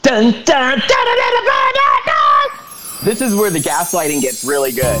Dun, dun, dun, dun, dun, dun, dun, dun. This is where the gaslighting gets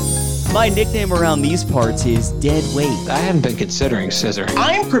really good. My nickname around these parts is Dead Weight. I hadn't been considering Scissor.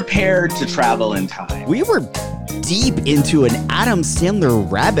 I'm prepared to travel in time. We were deep into an Adam Sandler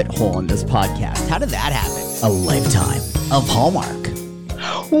rabbit hole in this podcast. How did that happen? A lifetime of Hallmark.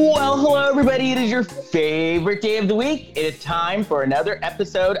 Well, hello, everybody. It is your favorite day of the week. It is time for another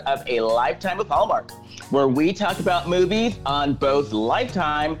episode of A Lifetime of Hallmark, where we talk about movies on both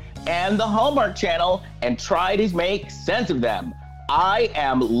Lifetime and the Hallmark Channel and try to make sense of them. I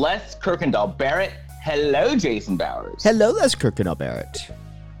am Les Kirkendall-Barrett. Hello, Jason Bowers. Hello, Les Kirkendall-Barrett.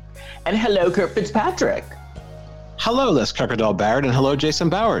 And hello, Kurt Fitzpatrick. Hello, Les Kirkendall-Barrett, and hello, Jason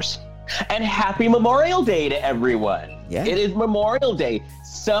Bowers. And happy Memorial Day to everyone. Yeah. It is Memorial Day.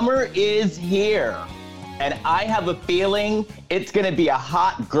 Summer is here. And I have a feeling it's going to be a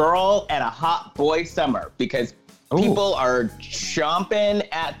hot girl and a hot boy summer because people are chomping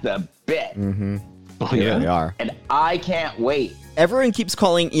at the bit. Mm-hmm. Oh, yeah, they are. And I can't wait. Everyone keeps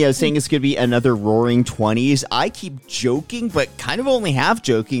saying it's going to be another roaring 20s. I keep joking, but kind of only half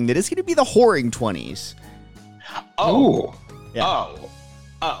joking that it's going to be the whoring 20s. Oh. Yeah.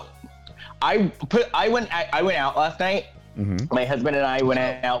 Oh. I went out last night. Mm-hmm. My husband and I went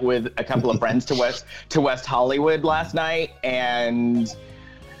out with a couple of friends to West Hollywood last night, and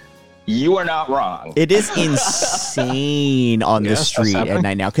you are not wrong. It is insane on the street at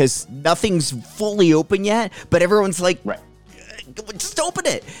night now because nothing's fully open yet, but everyone's like, right. Just open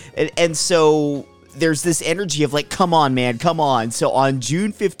it. And so there's this energy of like, come on, man, come on. So on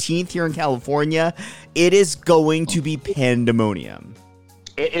June 15th here in California, it is going to be pandemonium.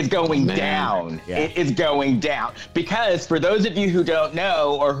 It is going down. Yeah. It is going down. Because for those of you who don't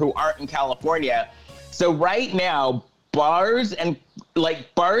know or who aren't in California, so right now, bars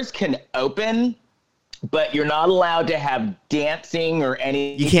can open, but you're not allowed to have dancing or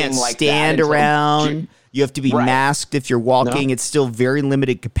anything like that. You can't stand around. You have to be masked if you're walking. No. It's still very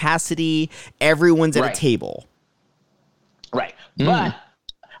limited capacity. Everyone's at a table. Right. But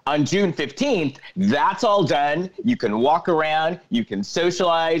on June 15th, that's all done. You can walk around, you can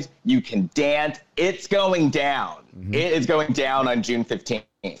socialize, you can dance. It's going down. Mm-hmm. It is going down on June 15th.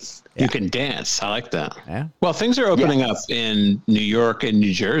 Yeah. You can dance. I like that. Yeah. Well, things are opening up in New York and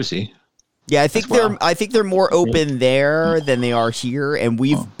New Jersey. Yeah, I think they're more open there than they are here, and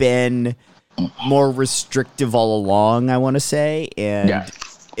we've been more restrictive all along, I want to say, and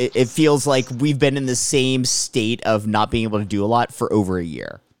it feels like we've been in the same state of not being able to do a lot for over a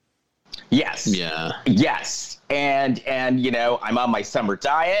year. Yes. Yeah. Yes. And I'm on my summer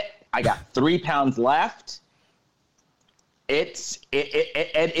diet. I got 3 pounds left. It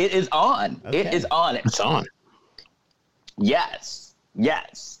is on. Okay. It is on. It's on. Yes.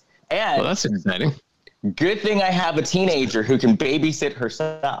 And Well, that's exciting. good thing I have a teenager who can babysit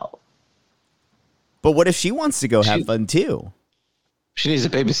herself. But what if she wants to go have fun too? She needs to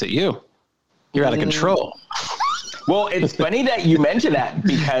babysit you. You're out of control. Well, it's funny that you mention that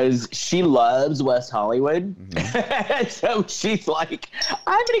because she loves West Hollywood. Mm-hmm. So she's like,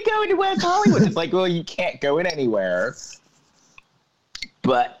 I'm going to go into West Hollywood. It's like, well, you can't go in anywhere.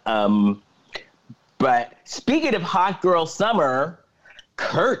 But speaking of hot girl summer,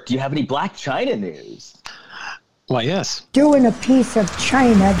 Kurt, do you have any Black China news? Why, yes. Doing a piece of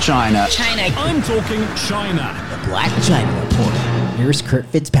China. China. I'm talking China. The Black China Report. Here's Kurt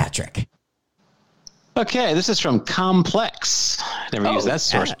Fitzpatrick. Okay, this is from Complex. Never used that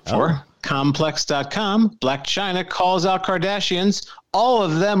source before. Complex.com. Black China calls out Kardashians. All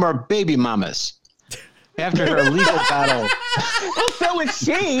of them are baby mamas. After her legal battle. Well, so is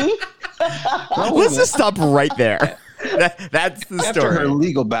she. Let's just stop right there. That's the After story. her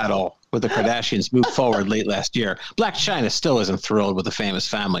legal battle with the Kardashians moved forward late last year, Blac Chyna still isn't thrilled with the famous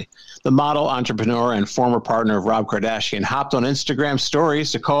family. The model, entrepreneur, and former partner of Rob Kardashian hopped on Instagram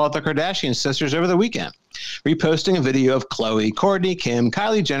stories to call out the Kardashian sisters over the weekend. Reposting a video of Khloe, Kourtney, Kim,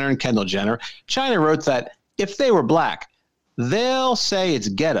 Kylie Jenner, and Kendall Jenner, Chyna wrote that if they were black, they'll say it's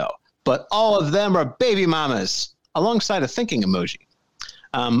ghetto, but all of them are baby mamas, alongside a thinking emoji.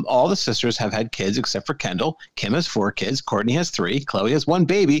 All the sisters have had kids except for Kendall. Kim has 4 kids. Kourtney has 3. Khloe has 1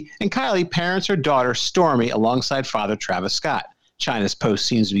 baby. And Kylie parents her daughter, Stormi, alongside father Travis Scott. China's post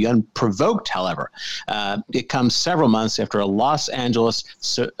seems to be unprovoked, however. It comes several months after a Los Angeles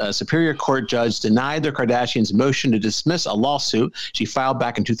Superior Court judge denied the Kardashians' motion to dismiss a lawsuit she filed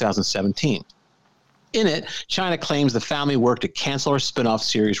back in 2017. In it, Chyna claims the family worked to cancel her spin-off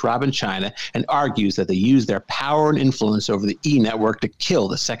series Rob & Chyna and argues that they used their power and influence over the E! Network to kill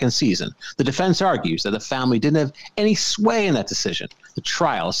the second season. The defense argues that the family didn't have any sway in that decision. The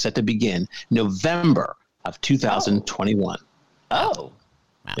trial is set to begin November of 2021. Oh.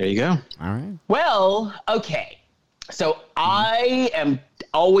 There you go. All right. Well, okay. So I'm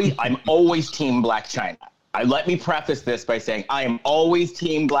always team Black China. Let me preface this by saying I am always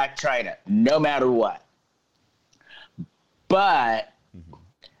team Black China, no matter what. But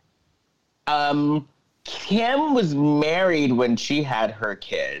Kim was married when she had her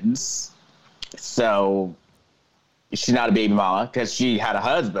kids. So she's not a baby mama because she had a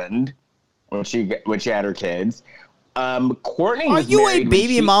husband when she had her kids. Courtney Are was you a married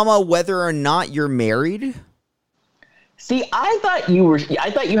baby mama whether or not you're married? See, I thought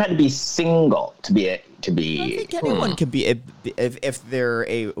you had to be single to be. I think anyone can be if they're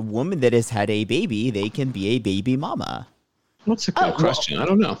a woman that has had a baby, they can be a baby mama. That's a good question. I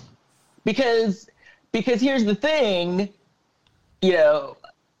don't know. Because here's the thing, you know,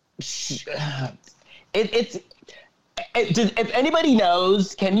 if anybody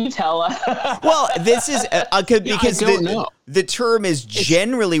knows, can you tell us? Well, this is because the term is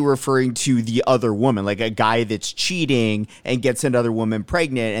generally referring to the other woman, like a guy that's cheating and gets another woman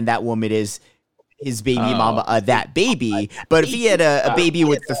pregnant, and that woman is his baby mama of that baby. But if he had a baby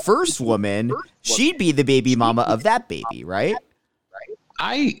with the first woman, she'd be the baby mama of that baby, right?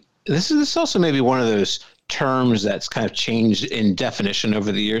 This also may be one of those terms that's kind of changed in definition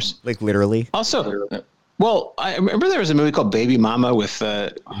over the years. Like literally. Also, well, I remember there was a movie called Baby Mama with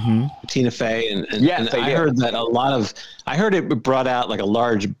Tina Fey, and I heard that I heard it brought out like a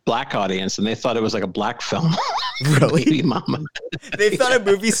large black audience, and they thought it was like a black film. Really? Baby Mama. They thought a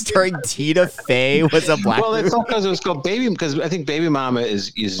movie starring Tina Fey was a black. Well, they thought because it was called Baby, because I think Baby Mama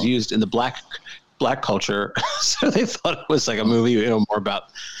is used in the black culture, so they thought it was like a movie, more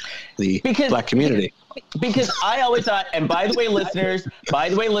about the black community. Because I always thought, and by the way, listeners,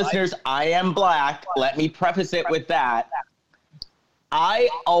 I am black. Let me preface it with that. I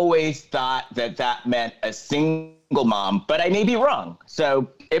always thought that meant a single mom, but I may be wrong. So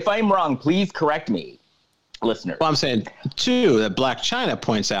if I'm wrong, please correct me, listeners. Well, I'm saying, too, that Black China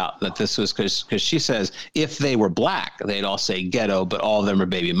points out that this was because she says if they were black, they'd all say ghetto, but all of them are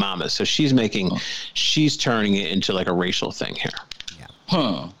baby mamas. So she's turning it into like a racial thing here. Yeah.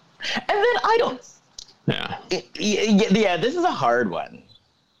 And then I don't... Yeah, this is a hard one.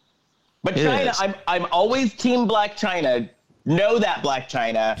 But China, I'm always team Black China. Know that, Black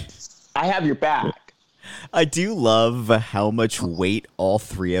China. I have your back. I do love how much weight all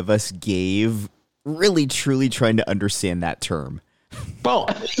three of us gave really truly trying to understand that term. Well,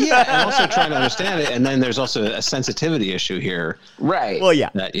 yeah, and also trying to understand it, and then there's also a sensitivity issue here. Right. Well, yeah.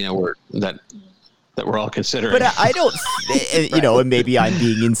 That that we're all considering. But I don't, and maybe I'm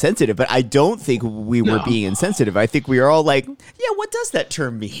being insensitive, but I don't think we were being insensitive. I think we are all like, yeah, what does that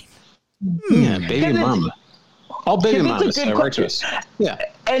term mean? Yeah, baby mama. All baby mamas right to us. Yeah.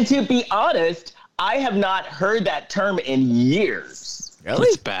 And to be honest, I have not heard that term in years. Really?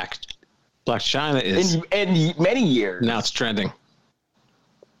 It's back. Black China is. In many years. Now it's trending.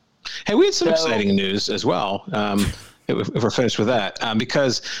 Hey, we had some exciting news as well. If we're finished with that,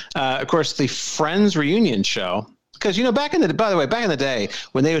 because of course the Friends reunion show, because back in the day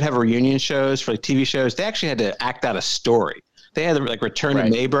when they would have reunion shows for like TV shows, they actually had to act out a story. They had to like Return to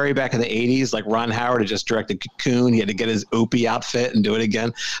Mayberry back in the 80s, like Ron Howard had just directed Cocoon. He had to get his Opie outfit and do it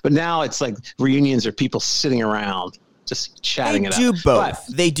again. But now it's like reunions are people sitting around just chatting it up.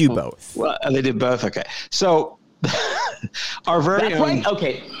 They do both. Well, they did both. Okay. So our very own. Right.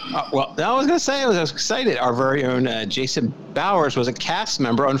 Okay. Well, I was going to say I was excited. Our very own Jason Bowers was a cast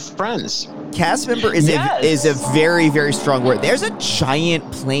member on Friends. Cast member is a very, very strong word. There's a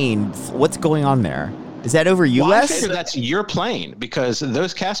giant plane. What's going on there? Is that over you, Les? I figure that's your plane because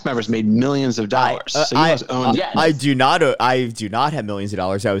those cast members made millions of dollars. So you must own it. I do not have millions of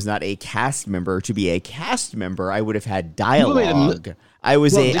dollars. I was not a cast member. To be a cast member, I would have had dialogue. Did you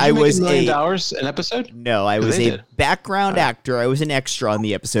make $1 million an episode? No, I was a background actor. I was an extra on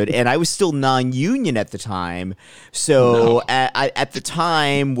the episode, and I was still non-union at the time. So at the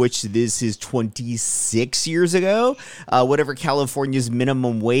time, which this is 26 years ago, whatever California's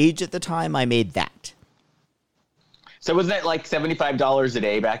minimum wage at the time, I made that. So wasn't it like $75 a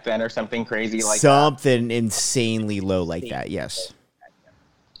day back then or something crazy like something that? Insanely low like that, yes.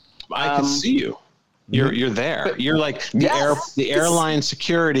 I can see you. You're there. You're like the airline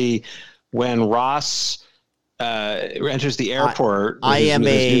security when Ross enters the airport. I'm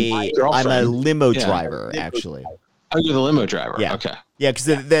a limo driver, actually. Oh, you're the limo driver. Yeah. Okay. Yeah,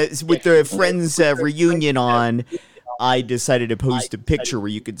 because with the Friends reunion on, I decided to post a picture where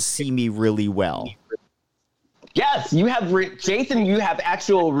you could see me really well. Yes, you have Jason. You have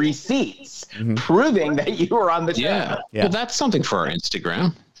actual receipts proving that you were on the show. Yeah. Well, that's something for our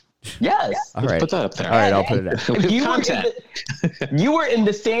Instagram. Yes. All right. Put that up there. All right, I'll put it up. With You content. you were in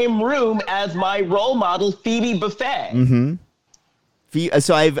the same room as my role model, Phoebe Buffet. Mm-hmm.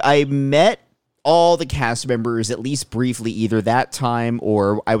 So I met all the cast members at least briefly either that time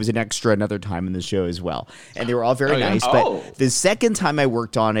or I was an extra another time in the show as well. And they were all very nice. But the second time I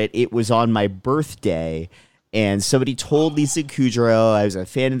worked on it, it was on my birthday. And somebody told Lisa Kudrow I was a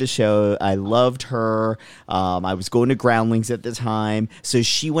fan of the show. I loved her. I was going to Groundlings at the time. So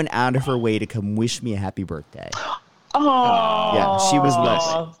she went out of her way to come wish me a happy birthday. Oh. Yeah, she was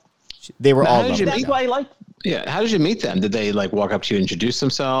lovely. They were all lovely. That's why I like. Yeah. How did you meet them? Did they like walk up to you and introduce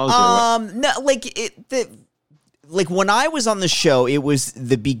themselves? Or what? No, like when I was on the show, it was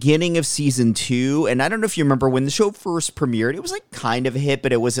the beginning of season 2. And I don't know if you remember when the show first premiered, it was like kind of a hit,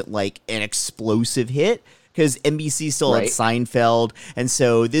 but it wasn't like an explosive hit. Because NBC still had Seinfeld, and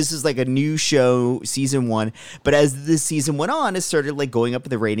so this is like a new show, season 1. But as this season went on, it started like going up in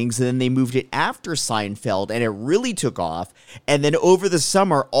the ratings, and then they moved it after Seinfeld, and it really took off. And then over the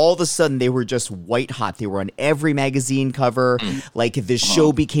summer, all of a sudden, they were just white hot. They were on every magazine cover. Like the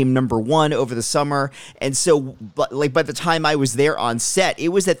show became #1 over the summer, and so like by the time I was there on set, it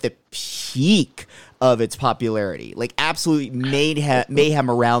was at the peak of its popularity, like absolute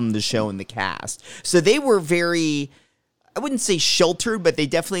mayhem around the show and the cast. So they were very, I wouldn't say sheltered, but they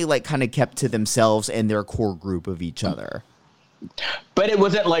definitely like kind of kept to themselves and their core group of each other. But it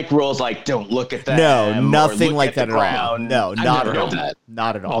wasn't like rules like don't look at them. No, nothing like that at all. No, not at all. That.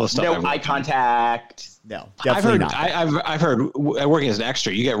 Not at all. All the stuff No eye contact. No, definitely not. I've heard working as an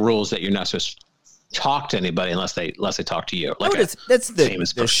extra, you get rules that you're not supposed to talk to anybody unless they talk to you. Like that's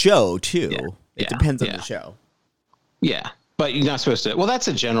the show too. Yeah. It depends on the show. Yeah. But you're not supposed to. Well, that's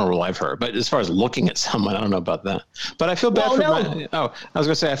a general rule I've heard. But as far as looking at someone, I don't know about that. But I feel bad I was going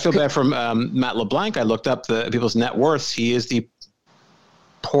to say, I feel bad for Matt LeBlanc. I looked up the people's net worths. He is the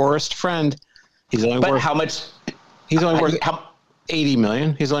poorest friend. He's only worth how much? He's only worth $80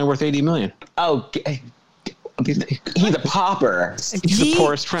 million. He's only worth $80 million. Oh, he's a pauper. He's the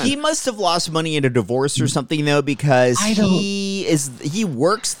poorest friend. He must have lost money in a divorce or something though, because he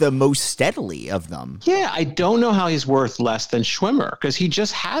works the most steadily of them. Yeah, I don't know how he's worth less than Schwimmer, because he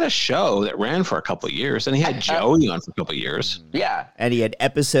just had a show that ran for a couple of years, and he had Joey on for a couple of years. Yeah, and he had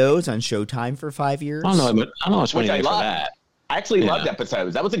episodes on Showtime for 5 years. I don't know how much money he made for that. I actually loved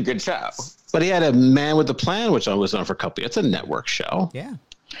episodes. That was a good show. But he had a Man with a Plan, which I was on for a couple. It's a network show. Yeah,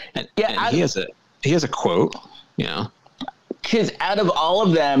 and he has a quote. You know, because out of all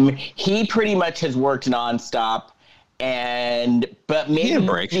of them, he pretty much has worked nonstop, but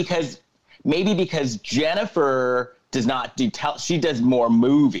maybe because Jennifer does not she does more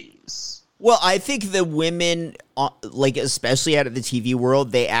movies. Well, I think the women, like especially out of the TV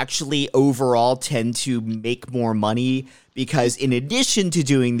world, they actually overall tend to make more money because in addition to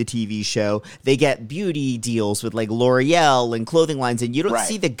doing the TV show, they get beauty deals with like L'Oreal and clothing lines, and you don't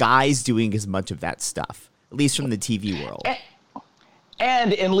see the guys doing as much of that stuff. At least from the TV world.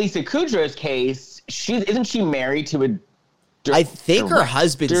 And in Lisa Kudrow's case, isn't she married to a I think her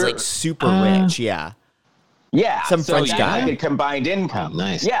husband's like super rich, yeah. Yeah. Some French guy. Like a combined income. Oh,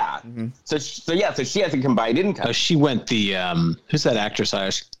 nice. Yeah. Mm-hmm. So she has a combined income. Oh, she went the who's that actress I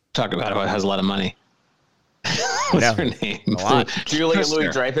was talking about who has a lot of money? What's her name? Julia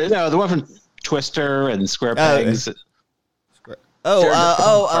Louis-Dreyfus? No, the one from Twister and Square Pegs. What's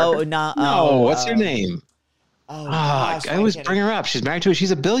her name? I always bring her up. She's married to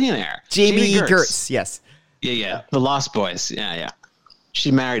she's a billionaire. Jamie Gertz, yes. Yeah. The Lost Boys. Yeah.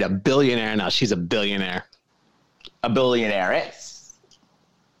 She married a billionaire now. She's a billionaire. A billionaire.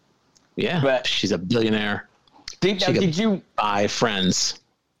 Yeah, but she's a billionaire. Did you buy Friends?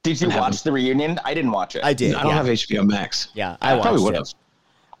 Did you watch the reunion? I didn't watch it. I did. I don't have HBO Max. Yeah, I watched probably would it. have.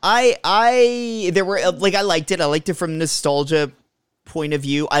 I liked it. I liked it from a nostalgia point of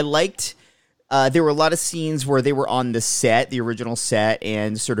view. I liked there were a lot of scenes where they were on the set, the original set,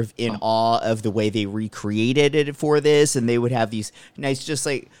 and sort of in awe of the way they recreated it for this, and they would have these nice, just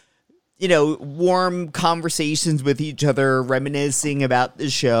like, warm conversations with each other, reminiscing about the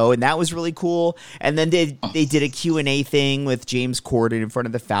show, and that was really cool. And then they did a Q&A thing with James Corden in front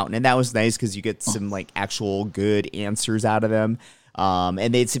of the fountain, and that was nice because you get some like actual good answers out of them.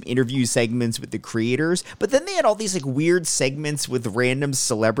 And they had some interview segments with the creators, but then they had all these like weird segments with random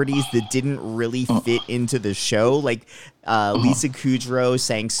celebrities that didn't really fit into the show. Like Lisa Kudrow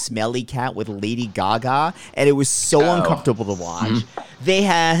sang Smelly Cat with Lady Gaga, and it was so uncomfortable to watch. They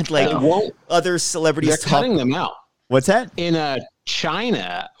had like other celebrities. They're cutting them out. What's that? In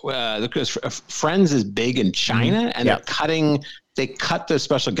China, because Friends is big in China, and they're cutting they cut the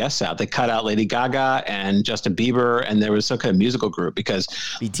special guests out. They cut out Lady Gaga and Justin Bieber, and there was some kind of musical group because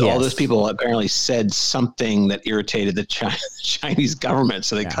BTS. all those people apparently said something that irritated the Chinese government,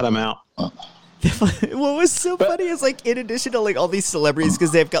 so they cut them out. What was so funny is like in addition to like all these celebrities,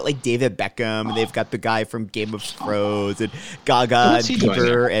 because they've got like David Beckham and they've got the guy from Game of Thrones and Gaga and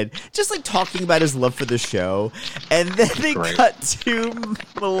Bieber and just like talking about his love for the show, and then they cut to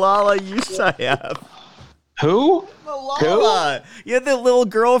Malala Yousafzai. Who? Malala. Yeah, the little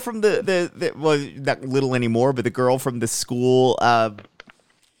girl from the well, not little anymore, but the girl from the school.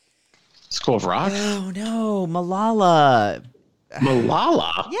 School of Rock? Oh no, Malala.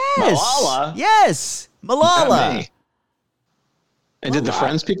 Malala? Yes. Malala? Yes. Malala. And did the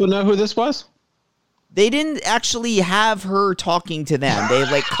Friends people know who this was? They didn't actually have her talking to them. They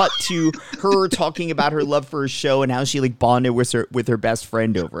like cut to her talking about her love for her show and how she like bonded with her best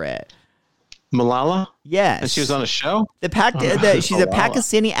friend over it. Malala? Yes. And she was on a show? She's a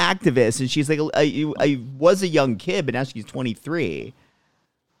Pakistani activist, and she's like, I was a young kid, but now she's 23.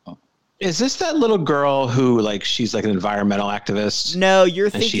 Is this that little girl who, like, she's like an environmental activist? No, you're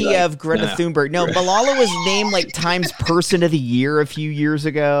thinking of Greta Thunberg. No, Malala was named like Times Person of the Year a few years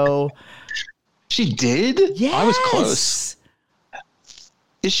ago. She did? Yes. I was close.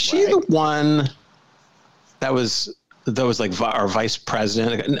 Is she the one that was like our vice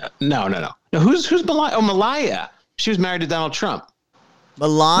president? No. Who's Malaya? Oh, Malaya. She was married to Donald Trump.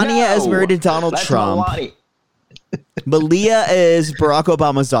 Melania is married to Donald Trump. Malia is Barack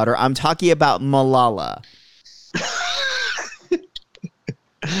Obama's daughter. I'm talking about Malala.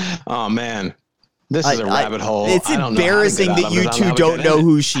 Oh, man. This is a rabbit hole. It's embarrassing that you two don't know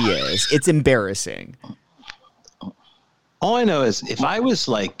who she is. It's embarrassing. All I know is if I was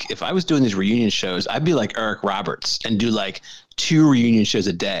doing these reunion shows, I'd be like Eric Roberts and do like 2 reunion shows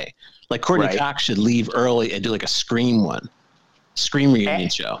a day. Like Courtney Cox should leave early and do like a Scream reunion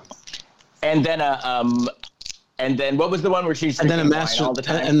show. And then what was the one where she's and then a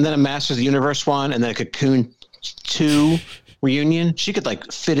Masters of the Universe one, and then a Cocoon 2 reunion. She could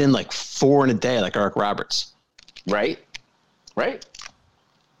like fit in like 4 in a day, like Eric Roberts. Right.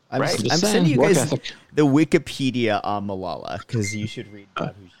 I'm sending you guys the Wikipedia on Malala because you should read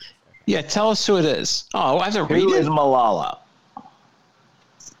about who she is. Yeah, tell us who it is. Oh, I have to read it. Who is Malala?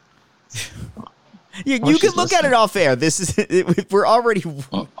 You can look at it off air. This is we're already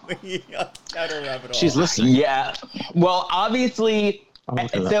She's listening. Yeah. Well, obviously,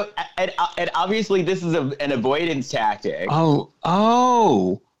 obviously this is an avoidance tactic.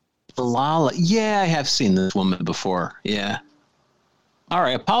 Oh, Malala. Yeah, I have seen this woman before. Yeah. All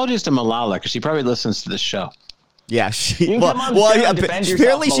right. Apologies to Malala because she probably listens to this show. Yeah, apparently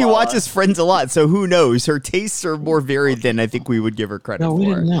she Malala. watches Friends a lot, so who knows? Her tastes are more varied than I think we would give her credit for. No, we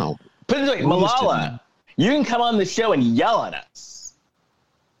didn't know. Put it this way, Malala, you can come on the show and yell at us.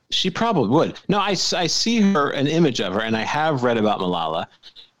 She probably would. No, I see an image of her, and I have read about Malala.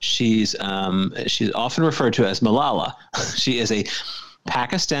 She's often referred to as Malala. She is a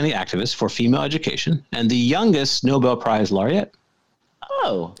Pakistani activist for female education and the youngest Nobel Prize laureate.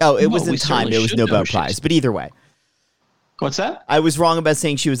 Oh, it was in time. It was Nobel Prize, but either way. What's that? I was wrong about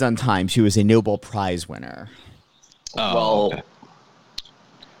saying she was on time. She was a Nobel Prize winner. Oh,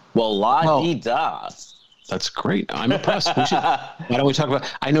 well, la-dee-da. That's great. I'm impressed. Why don't we talk about...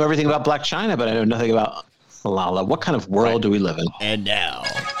 I know everything about Black China, but I know nothing about Malala. What kind of world do we live in? And now,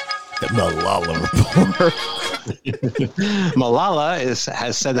 the Malala Report. Malala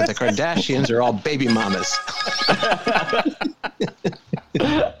has said that the Kardashians are all baby mamas.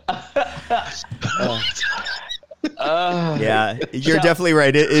 Yeah, you're definitely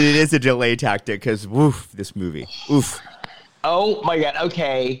right. It is a delay tactic because, woof, this movie. Oof. Oh, my God.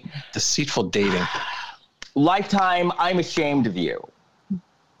 Okay. Deceitful dating. Lifetime, I'm ashamed of you.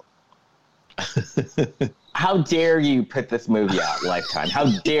 How dare you put this movie out, Lifetime? How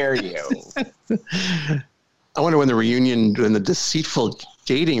dare you? I wonder when the Deceitful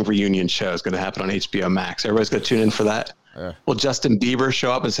Dating reunion show is going to happen on HBO Max. Everybody's going to tune in for that. Will Justin Bieber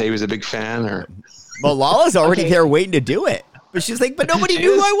show up and say he was a big fan? Or Malala's already there waiting to do it. But she's like, but nobody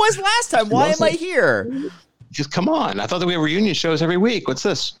knew who I was last time. Why am I here? Just come on. I thought that we had reunion shows every week. What's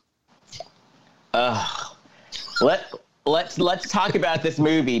this? Let's talk about this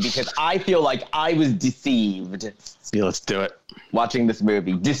movie because I feel like I was deceived. Yeah, let's do it. Watching this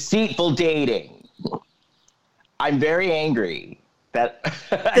movie, Deceitful Dating. I'm very angry that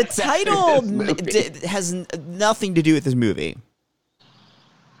the title has nothing to do with this movie.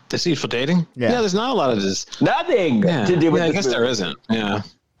 Deceitful Dating? Yeah, there's not a lot of this. Nothing to do with this I guess movie. there isn't. Yeah.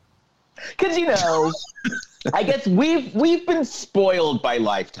 Because, you know, I guess we've been spoiled by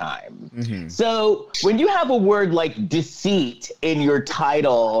Lifetime. Mm-hmm. So when you have a word like deceit in your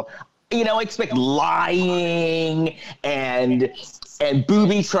title, you know, expect lying and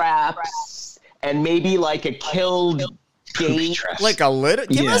booby traps and maybe like a killed date. Like a little,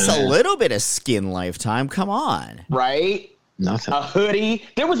 give us a little bit of skin, Lifetime. Come on. Right? Nothing. A hoodie.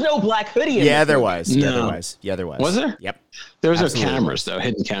 There was no black hoodie in Yeah, this there movie. was. Yeah, there was. Yeah, there was. Was there? Yep. There was Absolutely. no cameras, though,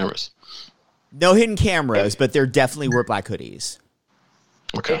 hidden cameras. No hidden cameras, but there definitely were black hoodies.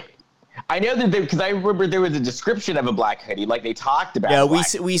 Okay. I know that because I remember there was a description of a black hoodie, like they talked about. Yeah,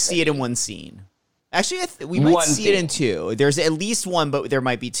 we see it in one scene. Actually, we might see it in two. There's at least one, but there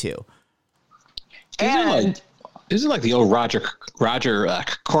might be two. And This is like the old Roger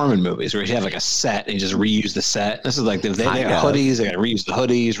Corman movies where you have like a set and you just reuse the set. This is like they got hoodies, they got to reuse the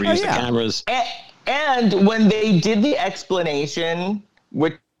hoodies, reuse the cameras. And when they did the explanation,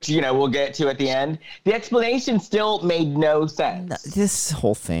 which, you know, we'll get to at the end, the explanation still made no sense. This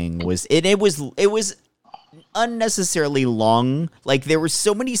whole thing was it was unnecessarily long. Like there were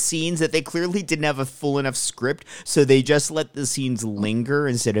so many scenes that they clearly didn't have a full enough script, so they just let the scenes linger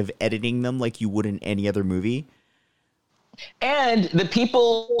instead of editing them like you would in any other movie. And the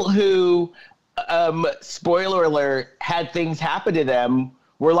people who, spoiler alert, had things happen to them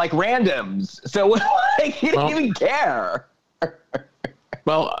were like randoms. So like, you didn't even care.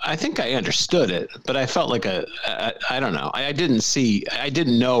 Well, I think I understood it, but I felt like I don't know. I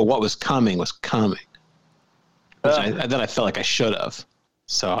didn't know what was coming. Which I felt like I should have.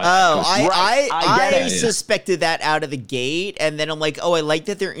 So I suspected that out of the gate, and then I'm like, oh, I like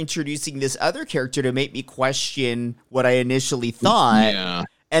that they're introducing this other character to make me question what I initially thought. Yeah.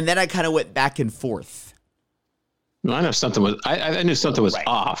 And then I kind of went back and forth. I know something was. I knew something was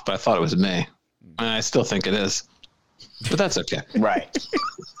off, but I thought it was me. And I still think it is, but that's okay. Right.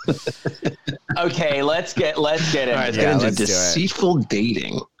 Okay, let's get into All right, let's get into deceitful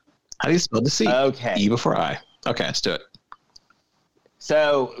dating. How do you spell deceit? Okay. E before I. Okay, let's do it.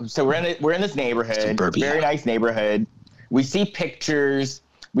 So we're in this neighborhood, very nice neighborhood. We see pictures.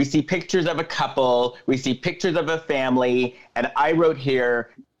 We see pictures of a couple. We see pictures of a family. And I wrote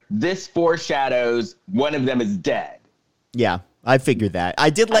here, this foreshadows one of them is dead. Yeah, I figured that. I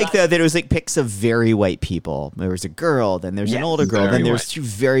did like that it was like pics of very white people. There was a girl, then there's an older girl, then there's two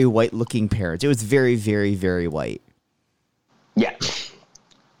very white looking parents. It was very, very, very white. Yeah.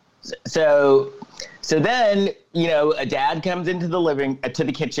 So then, you know, a dad comes into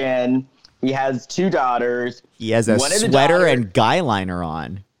the kitchen. He has two daughters. He has a sweater and guy liner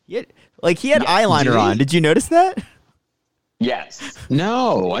on. He had eyeliner on. Did you notice that? Yes.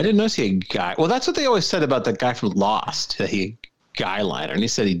 No, I didn't notice he had guy. Well, that's what they always said about the guy from Lost, that he had guy liner, and he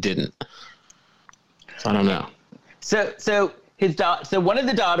said he didn't. So I don't know. So one of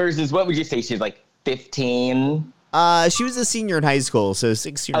the daughters is, what would you say? She's like 15. She was a senior in high school, so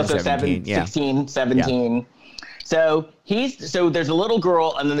 16 or 17. 16, 17. Yeah. So there's a little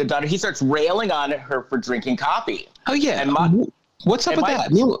girl, and then the daughter, he starts railing on her for drinking coffee. Oh, yeah. And what's up with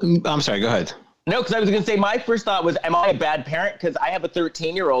that? I'm sorry, go ahead. No, because I was going to say, my first thought was, am I a bad parent? Because I have a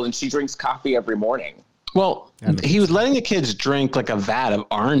 13-year-old, and she drinks coffee every morning. Well, he was letting the kids drink like a vat of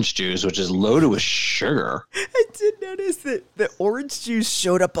orange juice, which is loaded with sugar. I did notice that the orange juice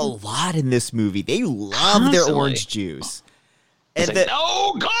showed up a lot in this movie. They love their orange juice. And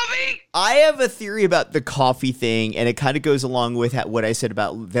no coffee! I have a theory about the coffee thing, and it kind of goes along with what I said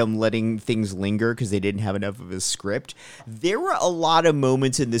about them letting things linger because they didn't have enough of a script. There were a lot of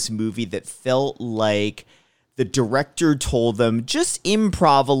moments in this movie that felt like the director told them, just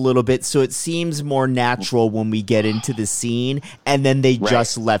improv a little bit so it seems more natural when we get into the scene, and then they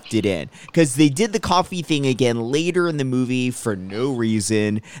just left it in. Because they did the coffee thing again later in the movie for no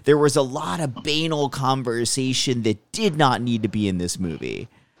reason. There was a lot of banal conversation that did not need to be in this movie.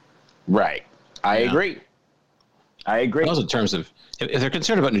 Right. I agree. Also, in terms of, if they're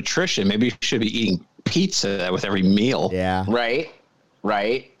concerned about nutrition, maybe you should be eating pizza with every meal. Yeah. Right.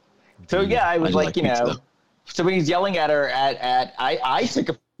 So, yeah, I was like, you know... Pizza. So when he's yelling at her I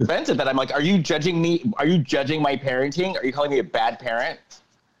took offense at that. I'm like, are you judging me? Are you judging my parenting? Are you calling me a bad parent?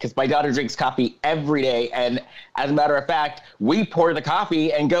 Because my daughter drinks coffee every day. And as a matter of fact, we pour the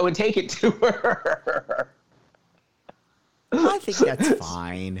coffee and go and take it to her. I think that's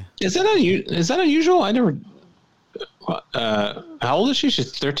fine. Is that unusual? I never... how old is she?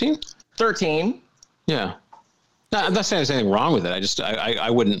 She's 13? 13. Yeah. No, I'm not saying there's anything wrong with it.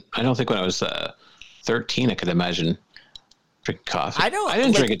 I don't think when I was... 13, I could imagine Drink coffee. I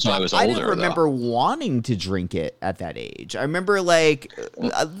didn't drink it until I was older. I didn't remember wanting to drink it at that age. I remember like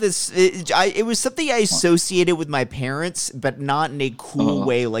it was something I associated with my parents, but not in a cool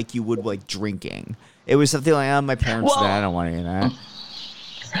way like you would like drinking. It was something like, oh, my parents said I don't want any of that.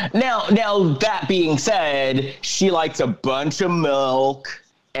 Now that being said, she likes a bunch of milk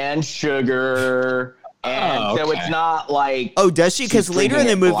and sugar. And so it's not like... Oh, does she? Because later in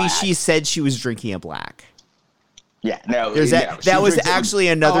the movie, black. she said she was drinking it black. Yeah, no. That was actually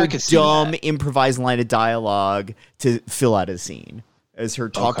another dumb that. improvised line of dialogue to fill out a scene. As her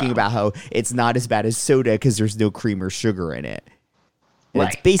talking about how it's not as bad as soda because there's no cream or sugar in it. And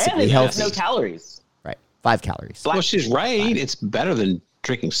it's basically healthy. No calories. Right. 5 calories. Well, she's right. It's better than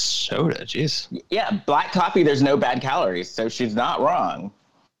drinking soda. Jeez. Yeah, black coffee, there's no bad calories. So she's not wrong.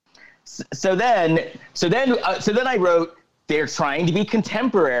 So then I wrote, they're trying to be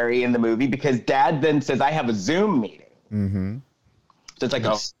contemporary in the movie because Dad then says, I have a Zoom meeting. Mm-hmm. So it's like,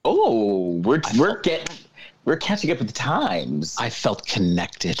 we're catching up with the times. I felt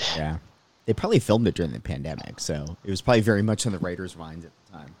connected. Yeah. They probably filmed it during the pandemic, so it was probably very much on the writers' minds at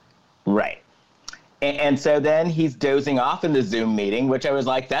the time. Right. And so then he's dozing off in the Zoom meeting, which I was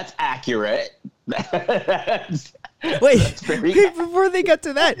like, that's accurate. Wait, before they got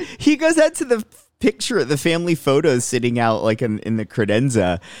to that, he goes out to the picture, the family photos sitting out like in the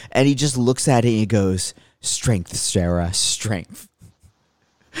credenza, and he just looks at it and he goes, strength, Sarah, strength.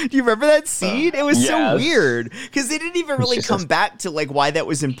 Do you remember that scene? It was so weird because they didn't even really come back to like why that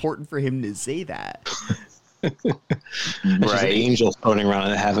was important for him to say that. Right, angels floating around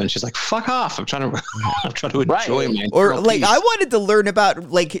in heaven. She's like, "Fuck off! I'm trying to enjoy my." Or like, I wanted to learn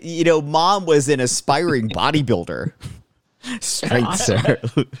about like Mom was an aspiring bodybuilder. Strength, sir.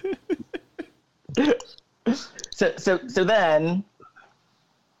 So then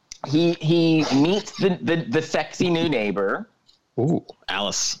he meets the sexy new neighbor. Ooh,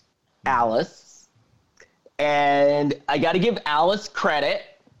 Alice. And I got to give Alice credit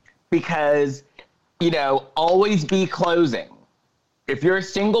because, always be closing. If you're a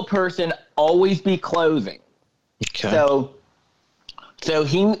single person, always be closing. Okay. So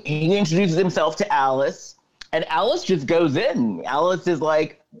he introduces himself to Alice, and Alice just goes in. Alice is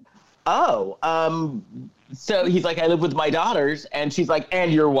like, so he's like, I live with my daughters, and she's like,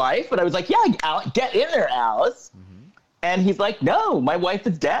 and your wife? And I was like, yeah, get in there, Alice. Mm-hmm. And he's like, no, my wife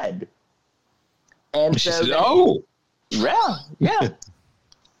is dead. And she said, oh. Yeah.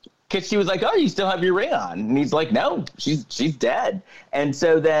 Because she was like, oh, you still have your ring on. And he's like, no, she's dead. And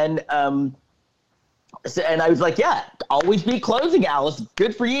so then, and I was like, yeah, always be closing, Alice.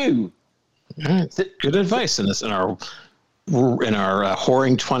 Good for you. So, good advice in our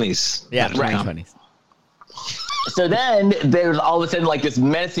whoring 20s. Yeah, right. 20s. So then there's all of a sudden like this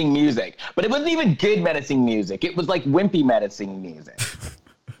menacing music, but it wasn't even good menacing music. It was like wimpy menacing music.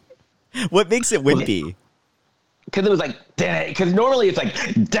 What makes it wimpy? Because it was like, because normally it's like,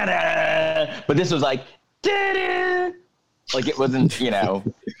 da-da, but this was like, da-da. Like it wasn't,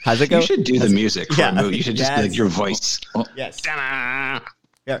 How's it go? You should do the music for a movie. You should just be like your voice. Yes. Da-da.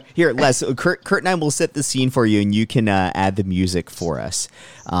 Yeah. Here, Les, Kurt and I will set the scene for you, and you can add the music for us.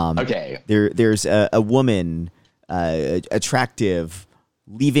 Okay. There's a woman, attractive,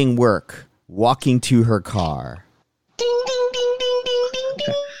 leaving work, walking to her car. Ding,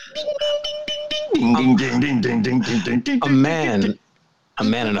 ding, ding, ding, ding, ding, ding, ding, ding, ding, ding, ding, ding. A man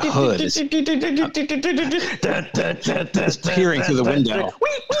in a hood is peering through the window.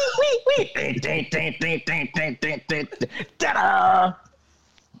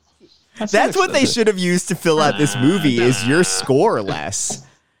 That's what they should have used to fill out this movie is your score, Les.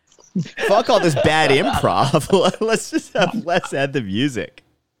 Fuck all this bad improv. Let's just have Les add the music.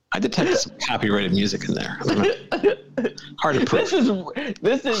 I detect some copyrighted music in there. Hard to prove.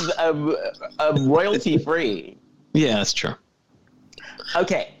 This is royalty free. Yeah, that's true.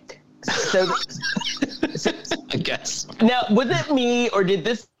 Okay. So I guess. Now, was it me or did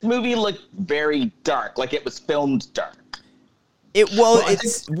this movie look very dark? Like it was filmed dark?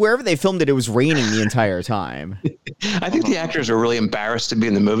 It's wherever they filmed it, it was raining the entire time. I think the actors were really embarrassed to be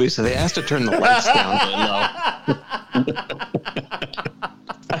in the movie, so they asked to turn the lights down really low.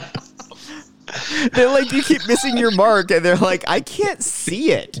 They're like, you keep missing your mark, and they're like, I can't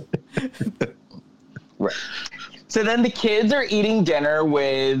see it. Right. So then the kids are eating dinner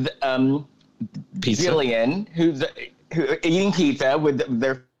with Pizza. Jillian, who's eating pizza with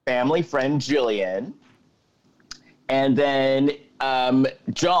their family friend Jillian. And then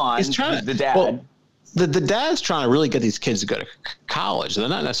John, the dad. Well, the dad's trying to really get these kids to go to college. They're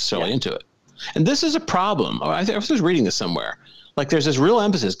not necessarily into it. And this is a problem. I was just reading this somewhere. Like there's this real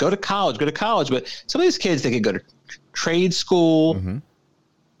emphasis, go to college. But some of these kids, they could go to trade school. Mm-hmm.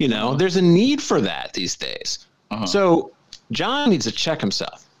 You know, there's a need for that these days. So John needs to check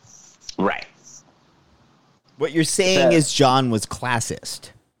himself. Right. What you're saying is John was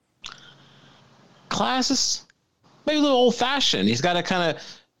classist. Classist? Maybe a little old-fashioned. He's got to kind of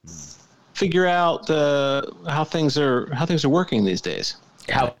figure out how things are working these days.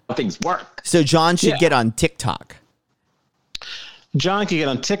 How things work. So John should get on TikTok. John could get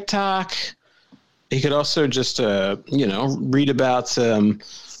on TikTok. He could also just, read about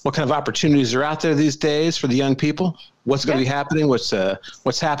what kind of opportunities are out there these days for the young people. What's going to be happening? What's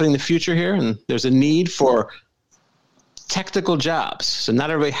happening in the future here? And there's a need for technical jobs. So not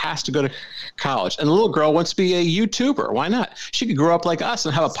everybody has to go to college. And the little girl wants to be a YouTuber. Why not? She could grow up like us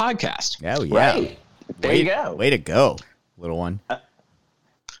and have a podcast. Oh, yeah. Right. There you go. Way to go, little one.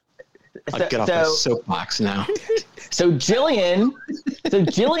 I'll get off my soapbox now. So Jillian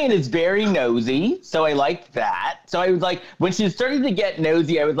is very nosy. So I liked that. So I was like, when she started to get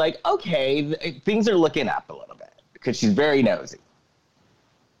nosy, I was like, okay, things are looking up a little bit because she's very nosy.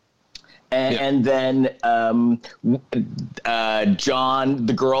 And then John,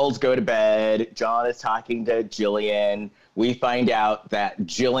 the girls go to bed. John is talking to Jillian. We find out that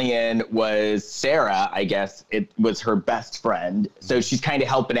Jillian was Sarah, I guess it was her best friend. So she's kind of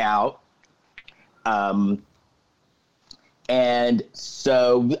helping out. And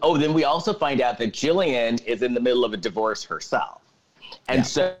so, then we also find out that Jillian is in the middle of a divorce herself. And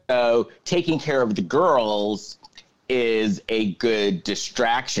so taking care of the girls is a good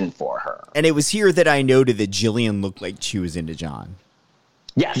distraction for her. And it was here that I noted that Jillian looked like she was into John.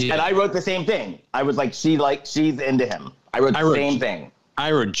 Yes, and I wrote the same thing. I was like, she's into him. I wrote the same thing.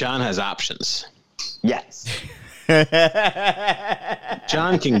 I wrote John has options. Yes.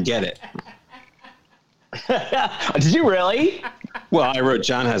 John can get it. Did you really? Well, I wrote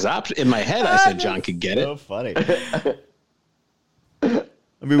John has options. In my head, I said John could get it. So funny.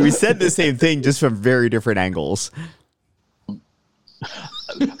 I mean, we said the same thing just from very different angles.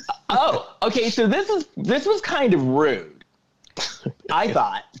 Oh, okay. So this was kind of rude, I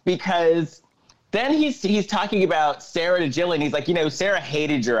thought, because then he's talking about Sarah to Jillian. He's like, Sarah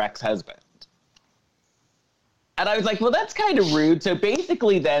hated your ex-husband. And I was like, well, that's kind of rude. So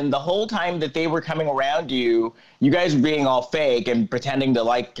basically then the whole time that they were coming around you guys were being all fake and pretending to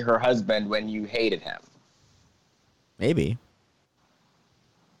like her husband when you hated him. Maybe.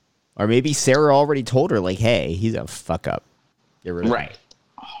 Or maybe Sarah already told her, like, hey, he's a fuck up. Get rid of him. Right.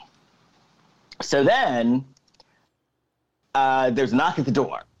 So then there's a knock at the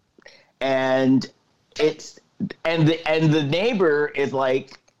door. And the neighbor is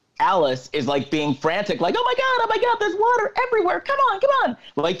like, Alice is like being frantic, like, oh my God, there's water everywhere. Come on.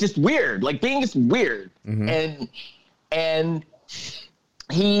 Like just weird, like being just weird. Mm-hmm. And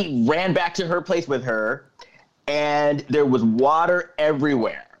he ran back to her place with her and there was water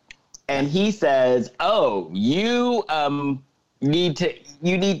everywhere. And he says, oh, you need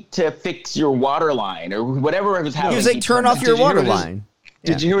to fix your water line or whatever was happening. He was like, turn off your water line.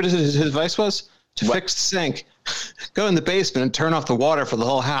 Did you hear what his advice was? To fix the sink, go in the basement and turn off the water for the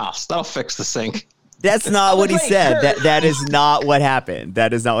whole house. That'll fix the sink. That's not what he said. That is not what happened.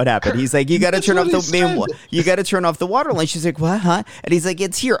 That is not what happened. He's like, you got to turn off the main. You got to turn off the water line. She's like, what? Huh? And he's like,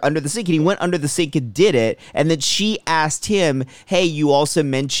 it's here under the sink. And he went under the sink and did it. And then she asked him, hey, you also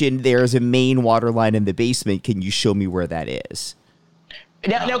mentioned there's a main water line in the basement. Can you show me where that is?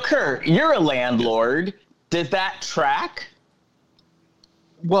 Now, Kurt, you're a landlord. Does that track?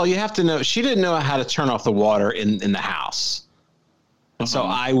 Well, you have to know. She didn't know how to turn off the water in the house. So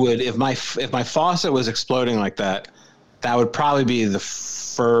I would, if my faucet was exploding like that, that would probably be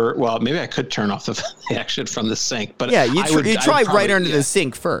well, maybe I could turn off the exit from the sink, but yeah, you try right under the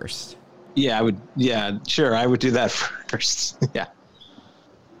sink first. Yeah, I would. Yeah, sure, I would do that first. Yeah,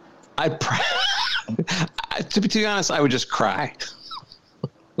 to be honest, I would just cry.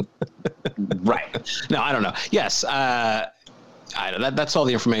 Right. No, I don't know. Yes. That's all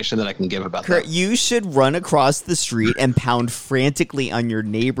the information that I can give about Kurt, that. you should run across the street and pound frantically on your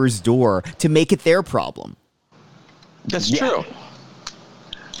neighbor's door to make it their problem. That's true.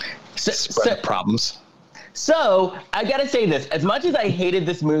 Spread problems. So I gotta say this: as much as I hated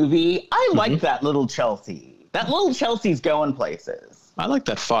this movie, I liked that little Chelsea. That little Chelsea's going places. I like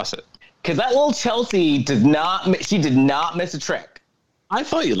that faucet because that little Chelsea did not miss a trick. I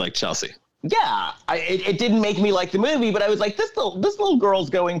thought you liked Chelsea. Yeah, it didn't make me like the movie, but I was like, this little girl's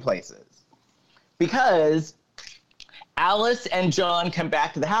going places. Because Alice and John come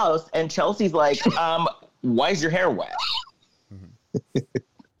back to the house, and Chelsea's like, why is your hair wet?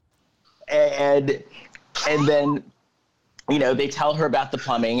 and then, they tell her about the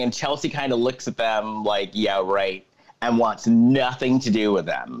plumbing, and Chelsea kind of looks at them like, yeah, right. and wants nothing to do with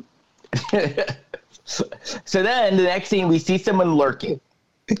them. So then the next scene, we see someone lurking,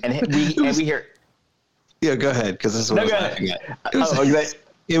 and we hear. Yeah, go ahead, because this is what I was laughing at.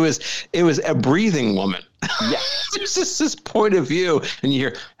 It was a breathing woman. Yeah, there's just this point of view, and you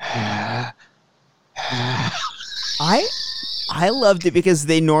hear. I loved it because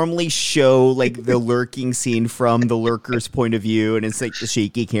they normally show like the lurking scene from the lurker's point of view, and it's like the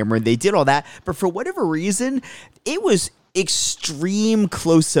shaky camera, and they did all that, but for whatever reason, it was extreme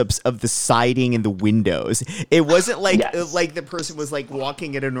close-ups of the siding and the windows. It wasn't like like the person was like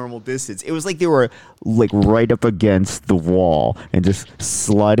walking at a normal distance. It was like they were like right up against the wall and just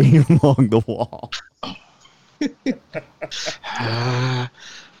sliding along the wall.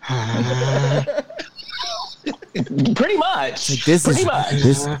 Pretty much. Like, this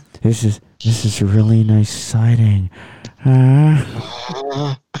is a really nice siding. I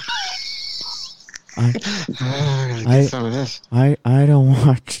don't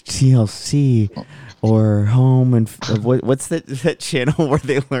watch TLC or Home and what's that channel where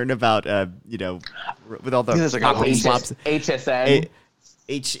they learn about with all the swaps. HSN.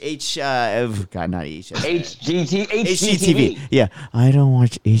 Not HSN. HGTV. Yeah, I don't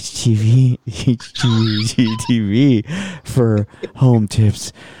watch HGTV for home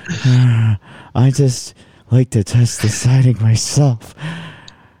tips. I just like to test the siding myself.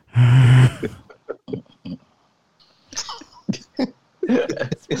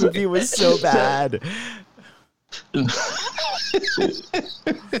 This movie was so bad.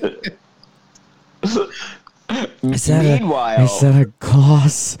 Is that a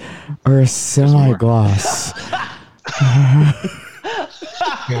gloss or a semi-gloss?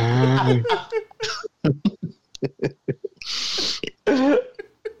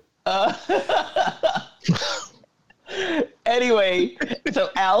 Anyway, so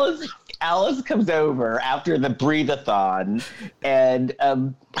Alice comes over after the breathe-a-thon and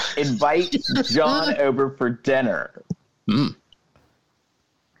invites John over for dinner.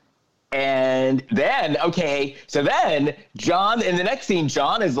 And then, John, in the next scene,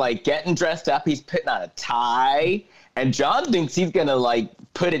 John is like getting dressed up. He's putting on a tie. And John thinks he's going to like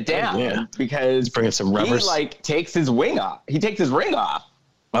put it down because bringing some rubbers. He like takes his wing off. He takes his ring off.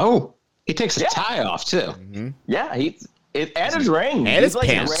 Oh, he takes his tie off too. Mm-hmm. Yeah, and his ring. And his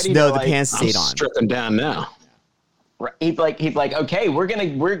pants. Ready no, to, the like, pants stayed on. Stripping down now. He's like, okay,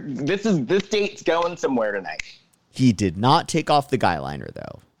 this date's going somewhere tonight. He did not take off the guy liner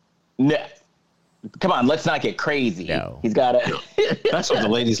though. No. Come on, let's not get crazy. No. He's got to. That's what the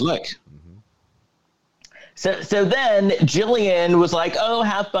ladies like. So then Jillian was like, oh,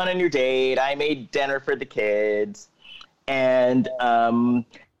 have fun on your date. I made dinner for the kids. And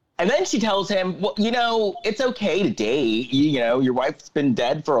then she tells him, well, it's okay to date. Your wife's been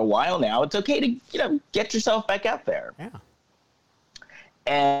dead for a while now. It's okay to, get yourself back out there. Yeah.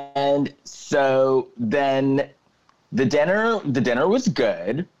 And so then the dinner was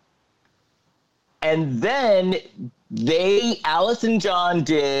good. And then Alice and John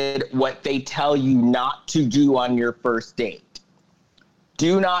did what they tell you not to do on your first date.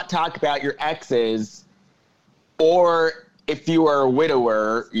 Do not talk about your exes, or if you are a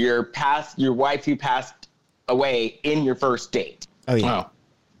widower, your wife who passed away in your first date. Oh, yeah. Wow.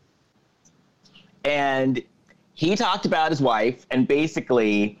 And he talked about his wife, and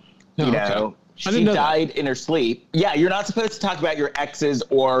basically, she died in her sleep. Yeah, you're not supposed to talk about your exes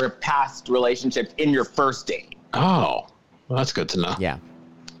or past relationships in your first date. Oh, well, that's good to know. Yeah.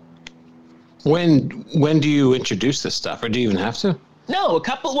 When do you introduce this stuff, or do you even have to? No, a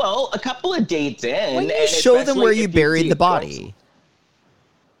couple of dates in. When you show them where you buried the body.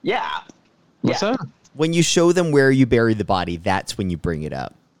 Yeah. What's that? When you show them where you buried the body, that's when you bring it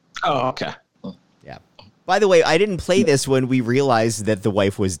up. Oh, okay. Yeah. By the way, I didn't play this when we realized that the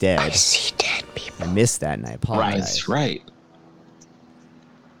wife was dead. I see dead people. I missed that, and I apologize. That's right.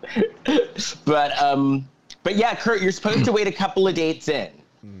 But yeah, Kurt, you're supposed to wait a couple of dates in.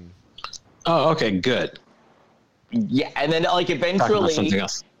 Oh, okay, good. Yeah, and then Talking about eventually, something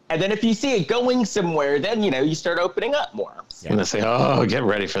else. and then if you see it going somewhere, then you start opening up more. And they say, "Oh, get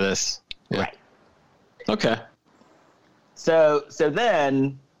ready for this." Yeah. Right. Okay. So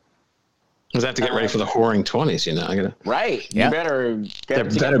then. Because I have to get ready for the whoring 20s, I gotta. Right. Yeah. You better. There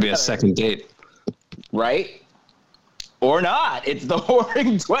better be a second date. Right. Or not. It's the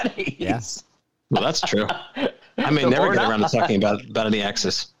whoring 20s. Yes. Well, that's true. I may never get around to talking about any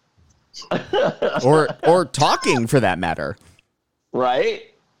exes. or talking for that matter.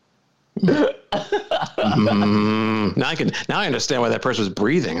 Right. Now I understand why that person was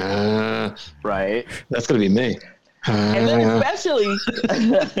breathing. Right. That's gonna be me. And then especially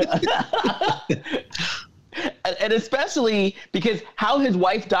And especially because how his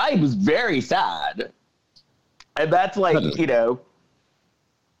wife died was very sad. And that's like,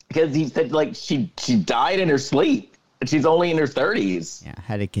 because he said like she died in her sleep and she's only in her 30s. Yeah,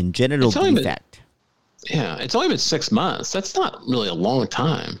 had a congenital defect. It's only been 6 months. That's not really a long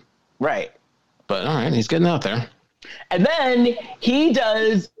time. Right. But all right, he's getting out there. And then he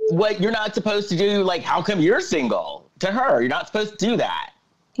does what you're not supposed to do. Like, how come you're single? To her, you're not supposed to do that.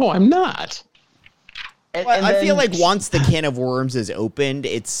 Oh, I'm not. And I feel like once the can of worms is opened,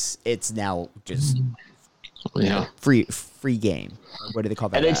 it's now just free game. What do they call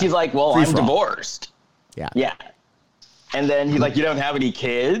that? And then she's like, well, I'm divorced. Yeah. Yeah. And then he's like, you don't have any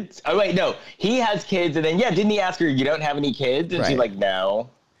kids? Oh, wait, no. He has kids. And then, didn't he ask her, you don't have any kids? And she's like, no.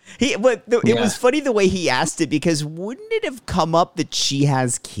 It was funny the way he asked it, because wouldn't it have come up that she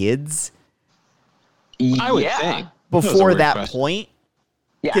has kids? I would think. Before that point?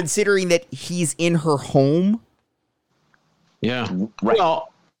 Yeah. Considering that he's in her home? Yeah. Right.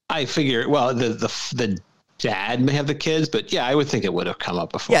 Well, I figure, the dad may have the kids, but I would think it would have come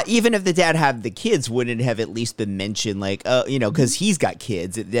up before. Yeah, even if the dad had the kids, wouldn't it have at least been mentioned, like, because he's got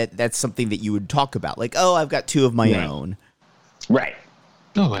kids, that's something that you would talk about. Like, oh, I've got 2 of my own. Right.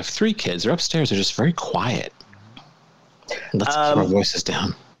 Oh, I have 3 kids. They're upstairs. They're just very quiet. Let's keep our voices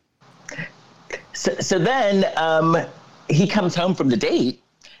down. So then he comes home from the date,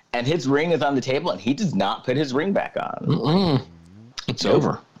 and his ring is on the table, and he does not put his ring back on. It's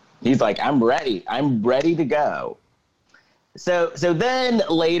over. He's like, I'm ready. I'm ready to go. So then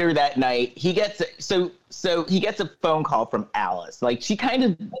later that night, he gets he gets a phone call from Alice. Like, she kind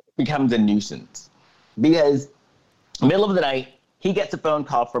of becomes a nuisance because middle of the night, he gets a phone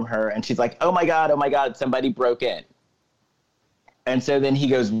call from her, and she's like, oh my God, somebody broke in. And so then he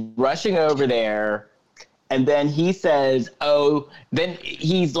goes rushing over there, and then he says, then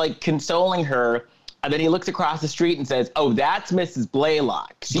he's like consoling her, and then he looks across the street and says, oh, that's Mrs.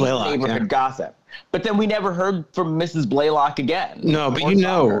 Blaylock. She's neighborhood gossip. But then we never heard from Mrs. Blaylock again. No, but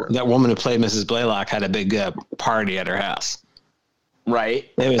that woman who played Mrs. Blaylock had a big party at her house. Right.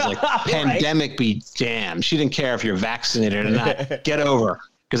 It was like, pandemic be damned. She didn't care if you're vaccinated or not. Get over,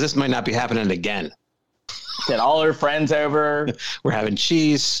 because this might not be happening again. Said all her friends over. We're having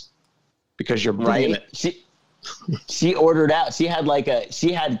cheese because you're bringing it. She ordered out. She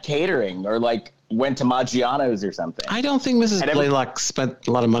had catering, or like went to Maggiano's or something. I don't think Mrs. Blaylock spent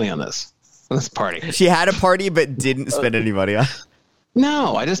a lot of money on this party. She had a party but didn't spend any money on it.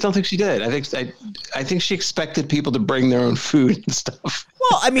 No, I just don't think she did. I think she expected people to bring their own food and stuff.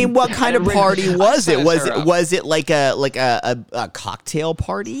 Well, I mean, what kind of party was it? Was it like a cocktail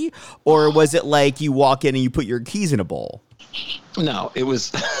party, or was it like you walk in and you put your keys in a bowl? No, it was.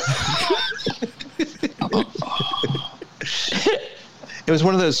 It was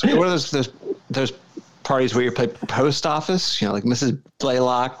one of those parties where you play post office. Like Mrs.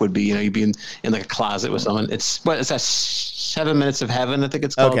 Blaylock would be. You'd be in like a closet with someone. It's that 7 Minutes of Heaven, I think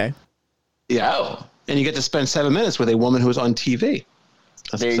it's called. Okay. Yeah. Oh. And you get to spend 7 minutes with a woman who was on TV.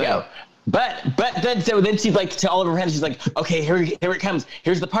 There you go. But then she's like, to all of her friends, she's like, okay, here it comes.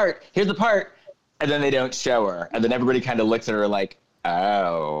 Here's the part. And then they don't show her. And then everybody kind of looks at her like,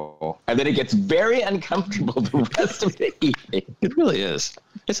 oh. And then it gets very uncomfortable the rest of the evening. It really is.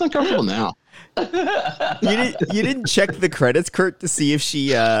 It's uncomfortable now. You didn't check the credits, Kurt, to see if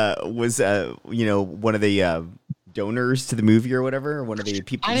she was one of the donors to the movie or whatever, or one of the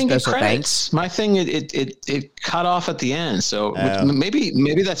people. I didn't get credits. Thanks. My thing it cut off at the end, so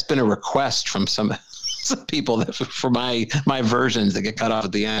maybe that's been a request from some people for my versions that get cut off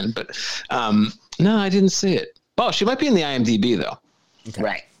at the end. But no, I didn't see it. Oh, she might be in the IMDb though. Okay.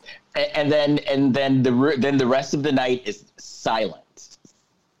 Right, and then the rest of the night is silent.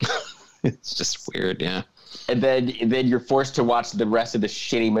 It's just weird, yeah. And then you're forced to watch the rest of the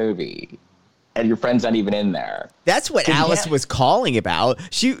shitty movie. And your friend's not even in there. That's what Alice was calling about.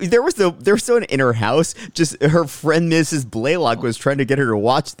 There was someone in her house. Just her friend Mrs. Blaylock was trying to get her to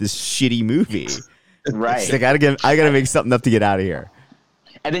watch this shitty movie. Right. She's like, I gotta make something up to get out of here.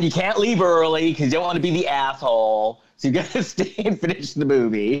 And then you can't leave early because you don't want to be the asshole. So you gotta stay and finish the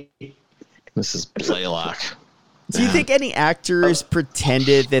movie. Mrs. Blaylock. Do you think any actors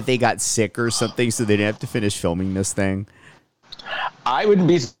pretended that they got sick or something so they didn't have to finish filming this thing? I wouldn't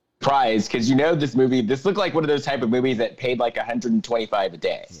be surprised, because this looked like one of those type of movies that paid like $125 a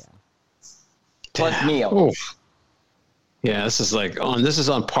day. Yeah. Plus meals. Oof. Yeah, this is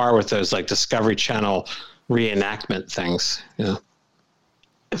on par with those like Discovery Channel reenactment things. Yeah.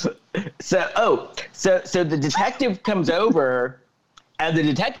 So the detective comes over, and the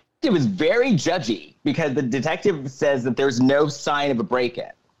detective is very judgy because the detective says that there's no sign of a break-in.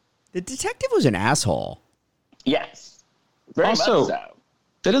 The detective was an asshole. Yes. Very Also, much so.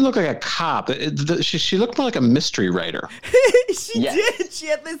 They didn't look like a cop. She looked more like a mystery writer. She did. She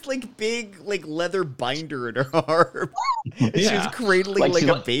had this like big like leather binder in her arm. And she was cradling like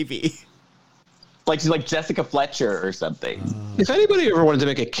a baby. Like she's like Jessica Fletcher or something. If anybody ever wanted to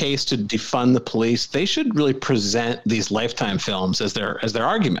make a case to defund the police, they should really present these Lifetime films as their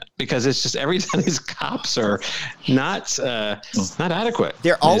argument, because it's just every time these cops are not adequate.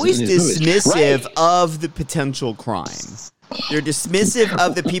 They're always dismissive of the potential crime. They're dismissive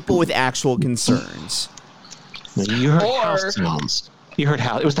of the people with actual concerns. You heard house sounds. You heard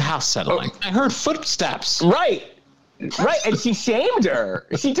house. It was the house settling. I heard footsteps. Right. And she shamed her.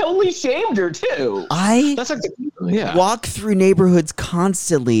 She totally shamed her too. That's like walk through neighborhoods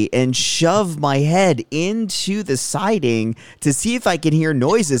constantly and shove my head into the siding to see if I can hear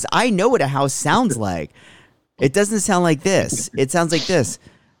noises. I know what a house sounds like. It doesn't sound like this. It sounds like this.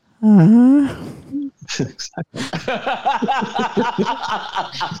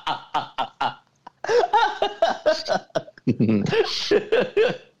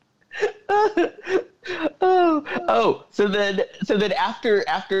 So then after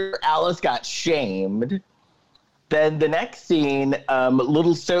Alice got shamed, then the next scene, the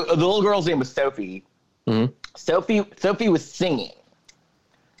little girl's name was Sophie. Mm-hmm. Sophie was singing,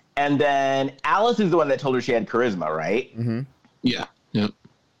 and then Alice is the one that told her she had charisma, right? Mm-hmm. Yeah. Yep.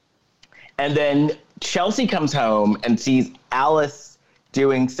 And then Chelsea comes home and sees Alice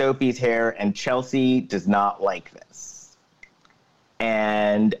doing Sophie's hair, and Chelsea does not like this.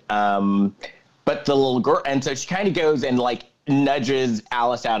 And but the little girl, and so she kind of goes and like nudges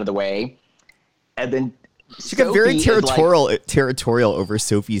Alice out of the way, and then she got very territorial over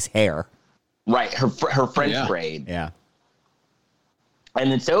Sophie's hair. Right, her French braid. Yeah.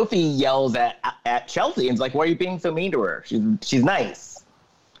 And then Sophie yells at Chelsea and is like, "Why are you being so mean to her? She's nice."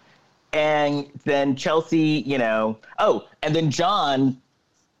 And then Chelsea, and then John.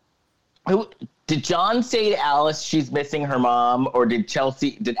 Did John say to Alice she's missing her mom, or did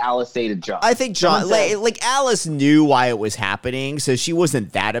Alice say to John? I think John, like Alice knew why it was happening, so she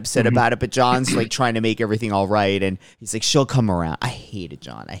wasn't that upset about it, but John's like trying to make everything all right, and he's like, she'll come around. I hated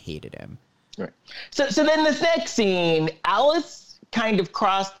John. I hated him. Right. So then this next scene, Alice kind of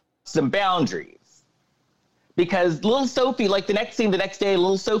crossed some boundaries, because little Sophie, like the next scene, the next day,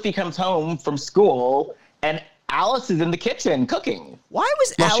 little Sophie comes home from school, and Alice is in the kitchen cooking. Why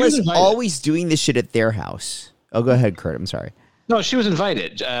was Alice always doing this shit at their house? Oh, go ahead, Kurt. I'm sorry. No, she was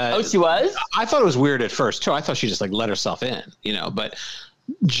invited. She was? I thought it was weird at first, too. I thought she just like let herself in, but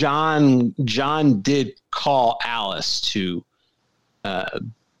John did call Alice to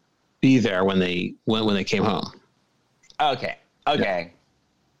be there when they came home. Okay. Yeah.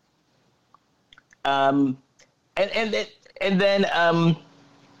 And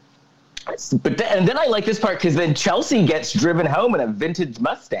then I like this part, because then Chelsea gets driven home in a vintage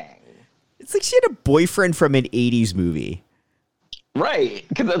Mustang. It's like she had a boyfriend from an 80s movie. Right,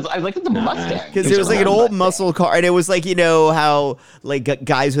 because I like the Mustang. Because it was like an old muscle car, and it was like, how like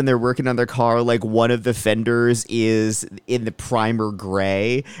guys when they're working on their car, like one of the fenders is in the primer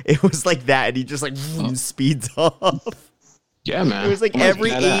gray. It was like that, and he just like speeds off. Yeah, man. It was like every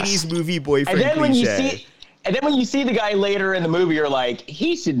 80s movie boyfriend cliche. And then when you see the guy later in the movie, you're like,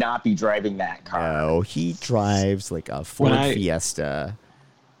 he should not be driving that car. No, he drives like a Ford Fiesta.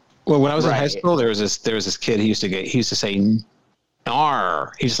 Well, when I was in high school, there was this kid. He used to say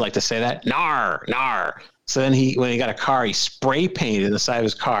 "nar." He just liked to say that "nar, nar." So then when he got a car, he spray painted the side of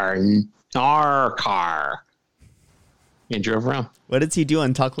his car "nar car," and drove around. What did he do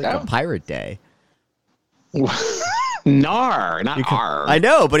on Talk Like a Pirate Day? Nar, not R. I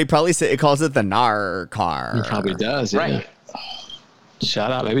know, but he probably calls it the Nar car. He probably does, right?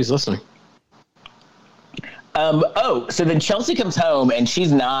 Shout out, maybe he's listening. So then Chelsea comes home and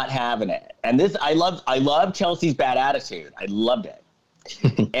she's not having it, and this I love Chelsea's bad attitude. I loved it,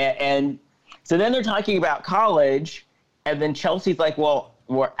 and so then they're talking about college, and then Chelsea's like, "Well,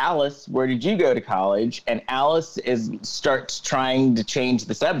 Alice, where did you go to college?" And Alice starts trying to change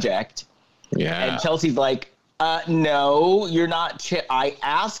the subject, and Chelsea's like, no, you're not. I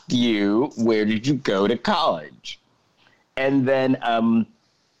asked you, where did you go to college? And then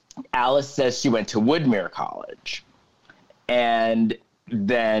Alice says she went to Woodmere College. And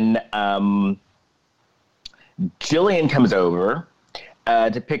then Jillian comes over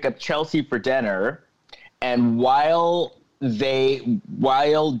to pick up Chelsea for dinner. And while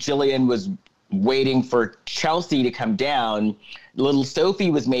Jillian was waiting for Chelsea to come down, little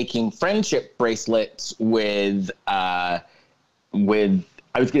Sophie was making friendship bracelets with I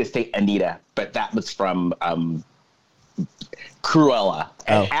was going to say Anita, but that was from Cruella.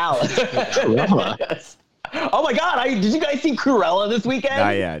 And Alice. Cruella. Oh my God! Did you guys see Cruella this weekend?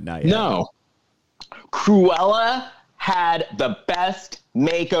 Not yet. No. Cruella had the best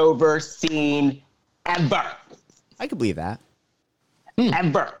makeover scene ever. I could believe that.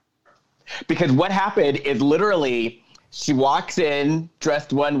 Ever. Because what happened is literally she walks in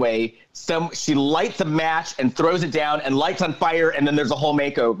dressed one way, she lights a match and throws it down and lights on fire, and then there's a whole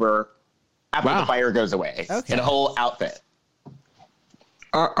makeover after the fire goes away. Okay. And a whole outfit.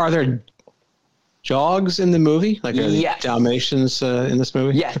 Are there dogs in the movie? Like yes. Dalmatians in this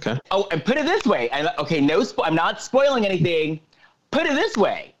movie? Yes. Okay. Oh, and put it this way. I'm not spoiling anything. Put it this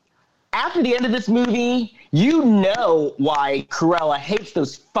way. After the end of this movie, you know why Cruella hates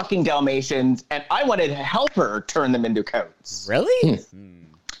those fucking Dalmatians, and I wanted to help her turn them into coats. Really?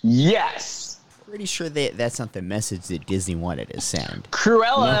 Yes. Pretty sure that's not the message that Disney wanted to send.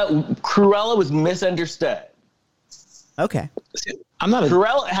 Cruella was misunderstood. Okay. I'm not a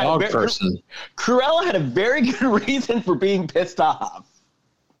dog person. Cruella had a very good reason for being pissed off.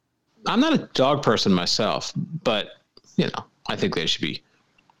 I'm not a dog person myself, but, I think they should be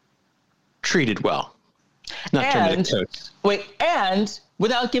treated well. Not turned into toads. Wait, and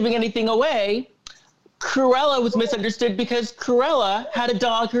without giving anything away, Cruella was misunderstood because Cruella had a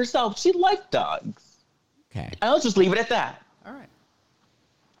dog herself. She liked dogs. Okay. And I'll just leave it at that. All right.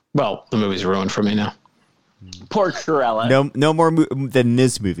 Well, the movie's ruined for me now. Poor Cruella. No more than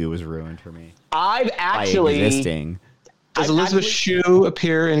this movie was ruined for me. I've actually... By existing. Does Elizabeth Shue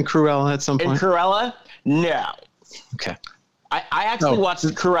appear in Cruella at some point? In Cruella? No. Okay. I actually watched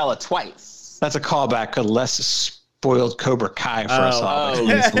Cruella twice. That's a callback to less spoiled Cobra Kai for us all.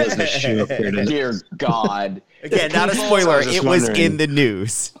 Elizabeth Shue appeared in Dear God. Again, not a spoiler. It was in the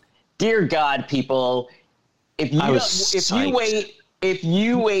news. Dear God, people. If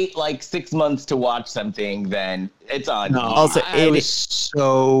you wait like 6 months to watch something, then it's on. No, also, I was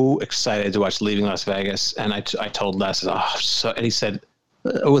so excited to watch Leaving Las Vegas, and I told Les, and he said,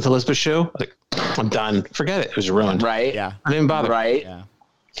 with Elizabeth Shue, like, I'm done. Forget it. It was ruined. Right? Yeah. I didn't bother. Right? Yeah.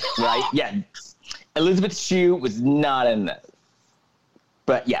 Right? Yeah. Elizabeth Shue was not in this.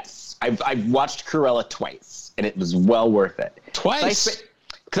 But yes, I've watched Cruella twice, and it was well worth it. Twice?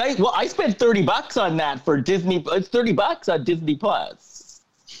 I spent $30 on that for Disney. It's $30 on Disney Plus.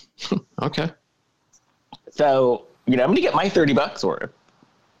 Okay. So, I'm going to get my $30 worth.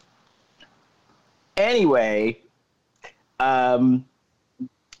 Anyway,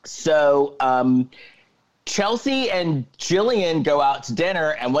 Chelsea and Jillian go out to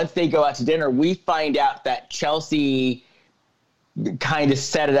dinner, and once they go out to dinner, we find out that Chelsea kind of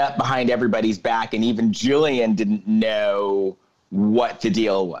set it up behind everybody's back, and even Jillian didn't know what the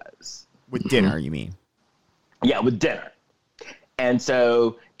deal was. With dinner, you mean? Yeah, with dinner. And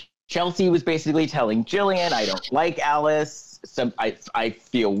so Chelsea was basically telling Jillian, I don't like Alice. I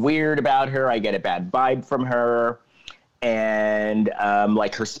feel weird about her. I get a bad vibe from her. And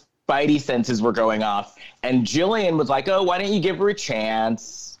like her spidey senses were going off. And Jillian was like, oh, why don't you give her a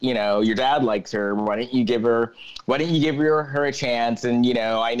chance? Your dad likes her. Why don't you give her a chance? And,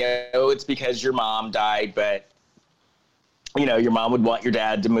 I know it's because your mom died, but, your mom would want your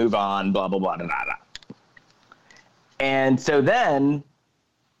dad to move on, blah, blah, blah, blah, blah. And so then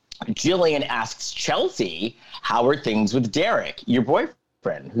Jillian asks Chelsea, how are things with Derek, your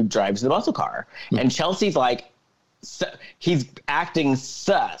boyfriend who drives the muscle car? And Chelsea's like, he's acting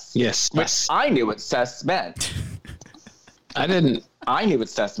sus. Yes. Which I knew what sus meant. I didn't. I knew what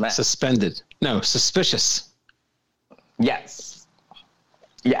sus meant. Suspended. No, suspicious. Yes.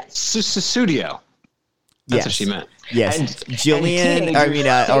 Yes. Studio. That's what she meant. Yes. And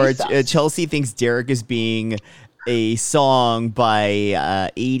Jillian, Chelsea thinks Derek is being a song by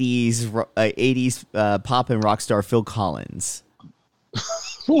 80s pop and rock star Phil Collins.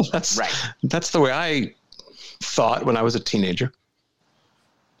 Well, that's right. That's the way I thought when I was a teenager.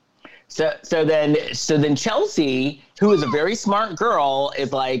 So then Chelsea, who is a very smart girl,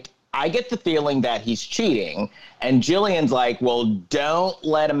 is like, I get the feeling that he's cheating. And Jillian's like, well, don't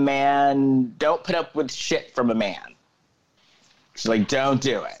put up with shit from a man. She's like, don't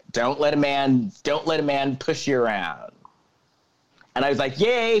do it. Don't let a man push you around. And I was like,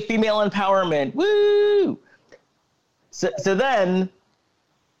 yay, female empowerment. Woo! So then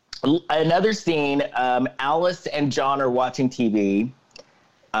another scene, Alice and John are watching TV.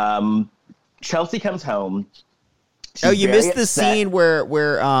 Chelsea comes home. You missed the scene where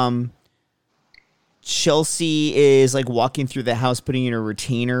Chelsea is like walking through the house putting in a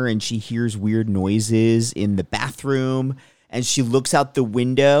retainer, and she hears weird noises in the bathroom, and she looks out the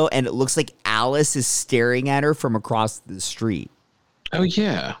window, and it looks like Alice is staring at her from across the street. Oh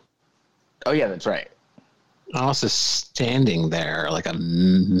yeah, that's right. Alice is standing there like a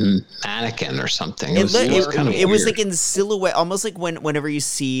mannequin or something. It was kind of it was like in silhouette, almost like whenever you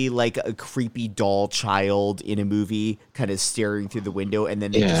see like a creepy doll child in a movie kind of staring through the window and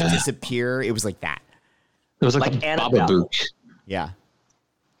then they just disappear. It was like that. It was like a Babadook. Yeah.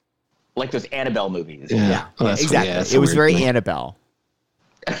 Like those Annabelle movies. Yeah, exactly. It was very Annabelle.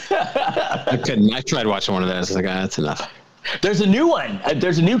 I couldn't. I tried watching one of those. I was like, that's enough. There's a new one.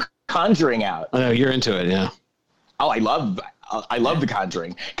 There's a new Conjuring out. Oh, you're into it, yeah. Oh, I love The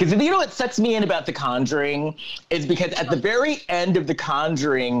Conjuring. Because you know what sets me in about The Conjuring is because at the very end of The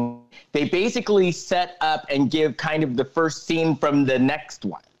Conjuring, they basically set up and give kind of the first scene from the next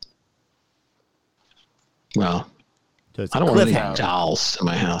one. Well, I don't want any dolls in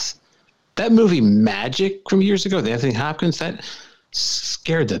my house. That movie Magic from years ago, the Anthony Hopkins, that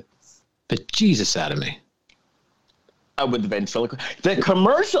scared the bejesus out of me. With the ventriloquist. The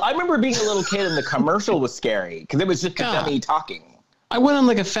commercial, I remember being a little kid and the commercial was scary because it was just a dummy talking. I went on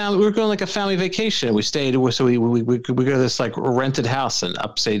like a family, we were going like a family vacation. We stayed, so we go to this like rented house in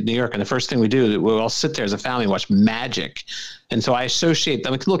upstate New York. And the first thing we do, we'll all sit there as a family and watch Magic. And so I associate,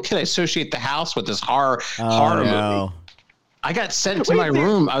 I'm like a little kid, I associate the house with this horror movie. I got sent to my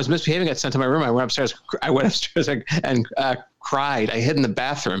room. I was misbehaving, got sent to my room. I went upstairs and cried. I hid in the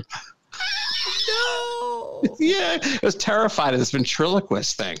bathroom. Yeah, I was terrified of this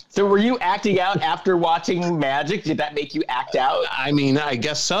ventriloquist thing. So were you acting out after watching Magic? Did that make you act out? I mean, I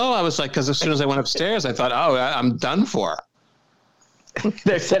guess so. I was like, because as soon as I went upstairs, I thought, I'm done for.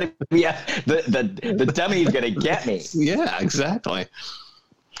 They're setting me up. The dummy's going to get me. Yeah, exactly.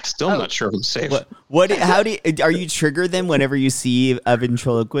 Still not sure if I'm safe. Are you triggered then whenever you see a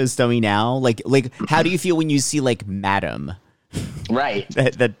ventriloquist dummy now? Like, how do you feel when you see like Madam? Right.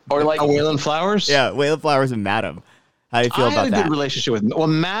 Or like Wayland Flowers? Yeah, Wayland Flowers and Madam. How do you feel about that? I had a good relationship with... Well,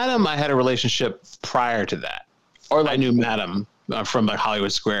 Madam, I had a relationship prior to that. Or I knew Madam from like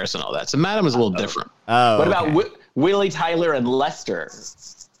Hollywood Squares and all that. So Madam is a little different. Oh, what about Willie Tyler and Lester?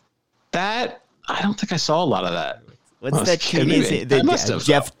 That... I don't think I saw a lot of that. What's that kid?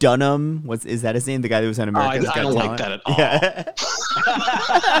 Jeff Dunham? Is that his name? The guy that was on America's Got Talent? I don't like that at all. Yeah.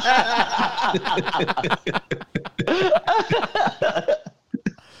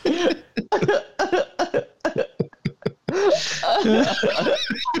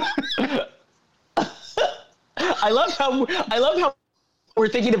 I love how we're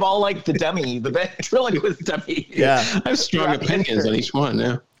thinking of all like the ventriloquist dummy. Yeah, I have strong opinions on each one.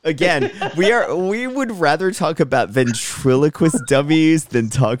 Yeah. Again, we would rather talk about ventriloquist dummies than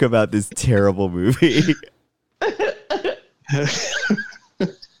talk about this terrible movie.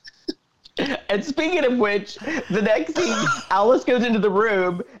 And speaking of which, the next scene, Alice goes into the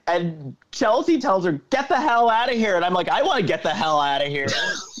room and Chelsea tells her, "Get the hell out of here." And I'm like, I want to get the hell out of here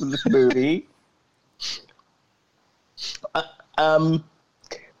from this movie.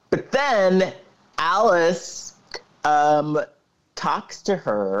 But then Alice talks to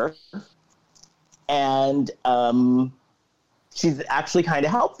her, and she's actually kind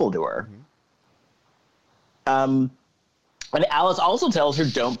of helpful to her. And Alice also tells her,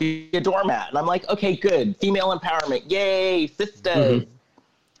 "Don't be a doormat." And I'm like, okay, good. Female empowerment. Yay, sisters.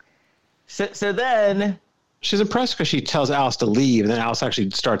 Mm-hmm. So then... She's impressed because she tells Alice to leave, and then Alice actually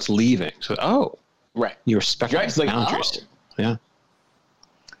starts leaving. So, right. You respect the boundaries. Oh. Yeah.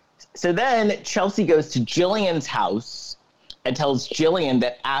 So then Chelsea goes to Jillian's house and tells Jillian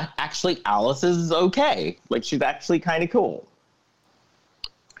that actually Alice is okay. Like, she's actually kind of cool.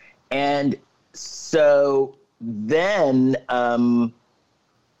 And so... Then,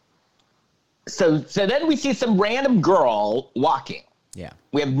 so then we see some random girl walking. Yeah,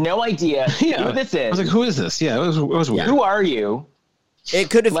 we have no idea who this is. I was like, "Who is this?" Yeah, it was weird. Who are you?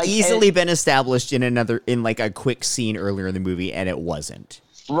 It could have easily been established in like a quick scene earlier in the movie, and it wasn't.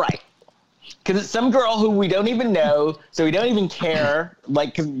 Right, because it's some girl who we don't even know, so we don't even care.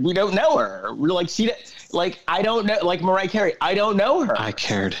 Like, because we don't know her. We're like, I don't know. Like Mariah Carey, I don't know her. I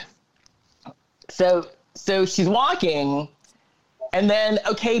cared. So she's walking, and then,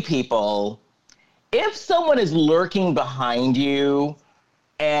 okay, people, if someone is lurking behind you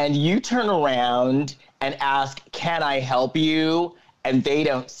and you turn around and ask, "Can I help you?" and they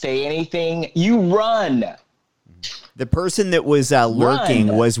don't say anything, you run. The person that was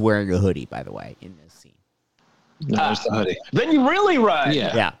lurking was wearing a hoodie, by the way, in this scene. No, there's the hoodie. Then you really run.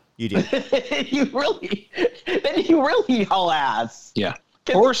 Yeah, you do. Then you really haul ass. Yeah.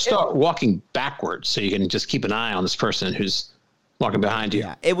 Or start walking backwards so you can just keep an eye on this person who's walking behind you.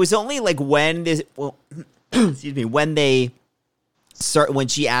 Yeah, it was only like when excuse me, when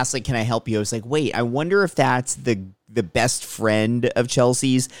she asked, like, "Can I help you?" I was like, wait, I wonder if that's the best friend of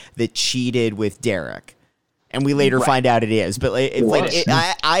Chelsea's that cheated with Derek. And we later find out it is. But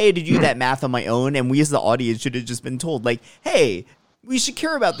I had to do that math on my own, and we as the audience should have just been told, like, hey, we should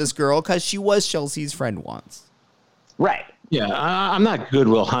care about this girl because she was Chelsea's friend once. Right. Yeah, I'm not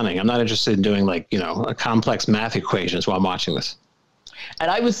Goodwill Hunting. I'm not interested in doing a complex math equations while I'm watching this. And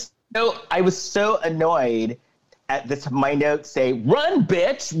I was so annoyed at this. My notes say, "Run,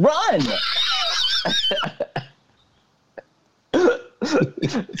 bitch, run!"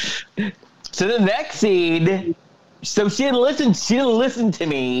 So the next scene, so she didn't listen to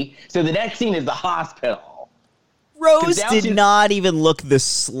me. So the next scene is the hospital. Rose did not even look the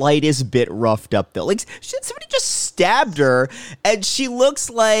slightest bit roughed up, though. Like, somebody just stabbed her, and she looks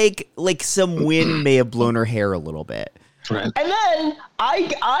like some wind may have blown her hair a little bit. Right. And then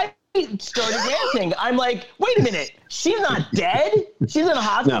I started dancing. I'm like, wait a minute, she's not dead. She's in a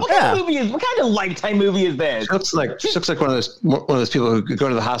hospital. No. What kind of Lifetime movie is this? She looks like one of those people who go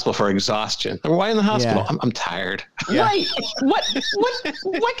to the hospital for exhaustion. Why in the hospital? Yeah. I'm tired. Yeah. Right. What kind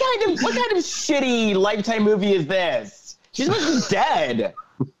of shitty Lifetime movie is this? She's not even dead.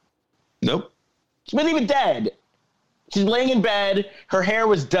 Nope. She wasn't even dead. She's laying in bed. Her hair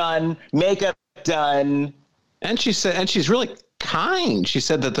was done. Makeup done. And she's really kind. She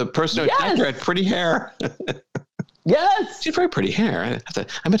said that the person who attacked her had pretty hair. Yes, she had very pretty hair.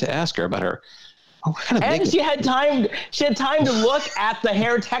 I meant to ask her about her. Oh, what kind of makeup? She had time to look at the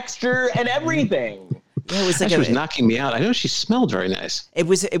hair texture and everything. Yeah, it was like she was knocking me out. I know she smelled very nice. It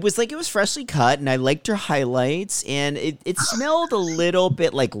was like it was freshly cut, and I liked her highlights, and it smelled a little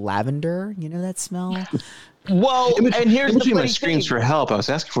bit like lavender. You know that smell? Well, and here's the funny my screams for help. I was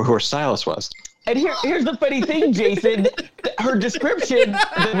asking for who her stylist was. And here's the funny thing, Jason. Her description,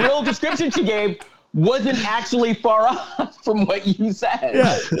 the real description she gave, wasn't actually far off from what you said.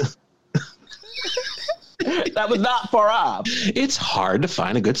 Yeah. That was not far off. It's hard to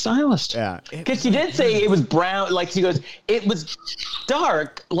find a good stylist. Yeah. Because she did say it was brown. Like, she goes, it was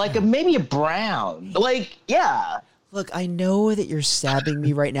dark, like maybe a brown. Like, yeah. Look, I know that you're stabbing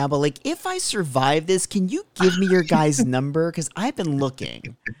me right now, but like, if I survive this, can you give me your guy's number? Because I've been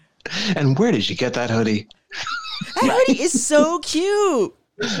looking. And where did you get that hoodie? That hoodie is so cute.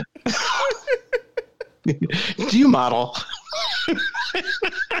 Do you model?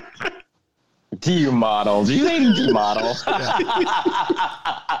 Do you model? Do you think you model?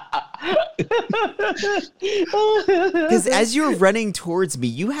 Because as you were running towards me,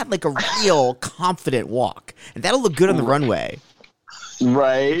 you had like a real confident walk, and that'll look good on the runway.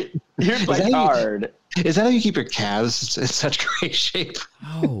 Right. Here's my card. Is that how you keep your calves in such great shape?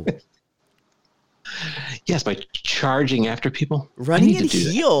 Oh. Yes, by charging after people. Running in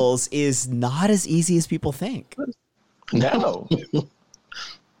heels is not as easy as people think. No.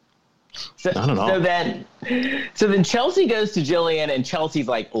 I don't know. So then Chelsea goes to Jillian, and Chelsea's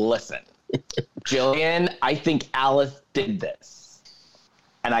like, listen, Jillian, I think Alice did this.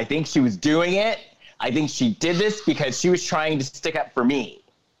 And I think she was doing it. I think she did this because she was trying to stick up for me.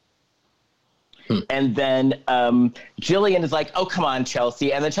 And then Jillian is like, oh, come on,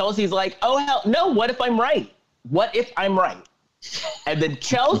 Chelsea. And then Chelsea's like, oh, hell, no, what if I'm right? What if I'm right? And then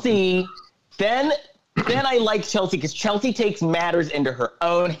Chelsea, then I like Chelsea because Chelsea takes matters into her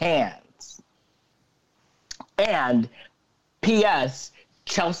own hands. And P.S.,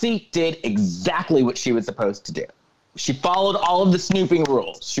 Chelsea did exactly what she was supposed to do. She followed all of the snooping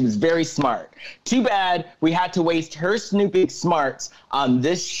rules. She was very smart. Too bad we had to waste her snooping smarts on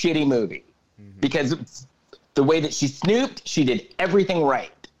this shitty movie. Because the way that she snooped, she did everything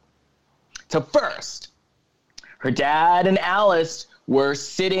right. So first, her dad and Alice were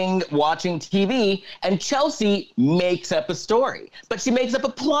sitting watching TV, and Chelsea makes up a story. But she makes up a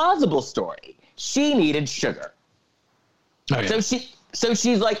plausible story. She needed sugar. Oh, yeah. So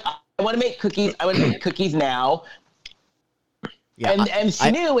she's like, I want to make cookies. I want to make cookies now. Yeah, and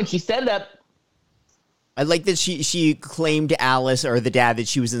she knew when she set it up. I like that she claimed to Alice or the dad that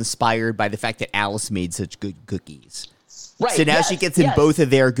she was inspired by the fact that Alice made such good cookies. Right. So now she gets in both of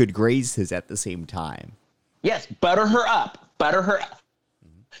their good graces at the same time. Yes, butter her up.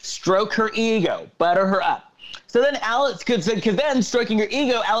 Stroke her ego, butter her up. So then Alice, because then stroking her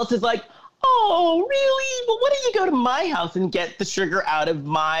ego, Alice is like, oh, really? Well, why don't you go to my house and get the sugar out of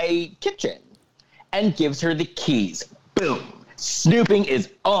my kitchen? And gives her the keys. Boom. Snooping is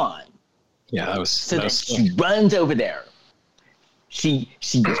on. Yeah, she runs over there. She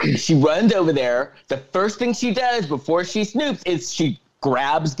runs over there. The first thing she does before she snoops is she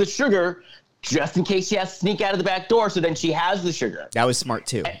grabs the sugar just in case she has to sneak out of the back door. So then she has the sugar. That was smart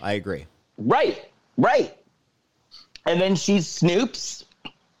too. I agree. Right. And then she snoops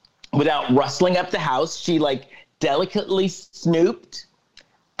without rustling up the house. She like delicately snooped.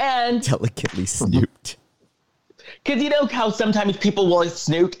 Because you know how sometimes people will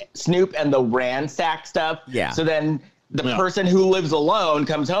snoop and they'll ransack stuff? Yeah. So then the person who lives alone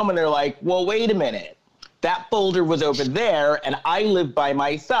comes home and they're like, well, wait a minute. That folder was over there and I live by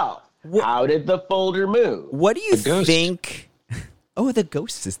myself. How did the folder move? What do you think? Oh, the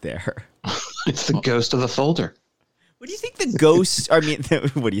ghost is there. It's the ghost of the folder. What do you think the ghost, what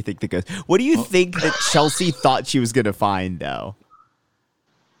do you think the ghost, what do you think that Chelsea thought she was going to find, though?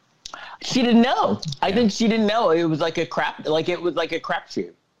 She didn't know. I think she didn't know. It was like a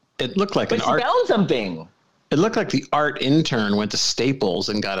crapshoot. It looked like but she found something. It looked like the art intern went to Staples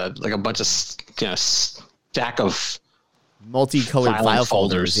and got a bunch of stack of multicolored file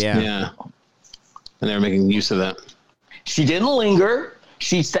folders. Yeah. And they were making use of that. She didn't linger.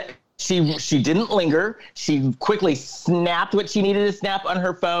 She said she didn't linger. She quickly snapped what she needed to snap on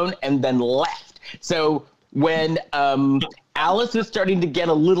her phone and then left. So when Alice was starting to get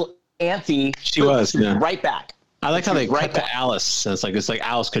a little antsy, she was right back. I like how they cut to Alice. So it's like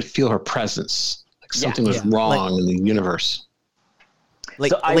Alice could feel her presence. Like something was wrong in the universe.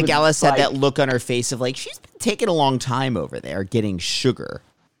 Like Alice had that look on her face of like, she's been taking a long time over there getting sugar.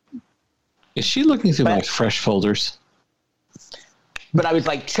 Is she looking through my fresh folders? But I was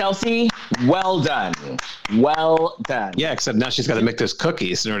like, Chelsea, well done. Well done. Yeah, except now she's got to make those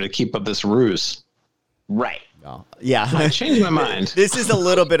cookies in order to keep up this ruse. Right. Oh, yeah. I changed my mind. This is a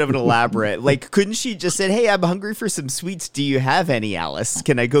little bit of an elaborate. Like, couldn't she just said, hey, I'm hungry for some sweets. Do you have any, Alice?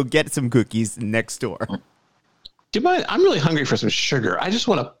 Can I go get some cookies next door? Do you mind? I'm really hungry for some sugar. I just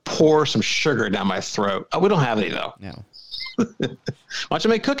want to pour some sugar down my throat. Oh, we don't have any, though. No. Why don't you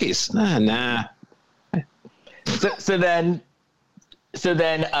make cookies? Nah. So then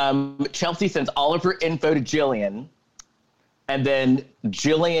Chelsea sends all of her info to Jillian. And then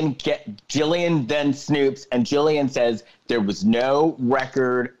Jillian then snoops, and Jillian says there was no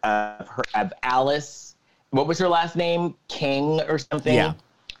record of Alice. What was her last name? King or something? Yeah.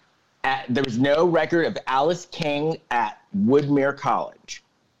 There was no record of Alice King at Woodmere College.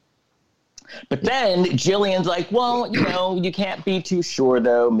 But then Jillian's like, well, you can't be too sure,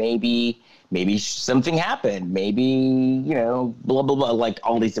 though. Maybe something happened. Maybe, blah, blah, blah, like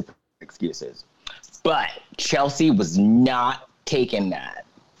all these different excuses. But Chelsea was not taking that.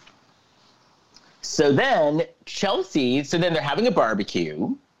 So then they're having a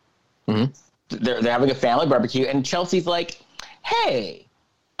barbecue. Mm-hmm. They're having a family barbecue. And Chelsea's like, hey,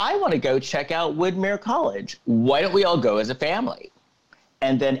 I want to go check out Woodmere College. Why don't we all go as a family?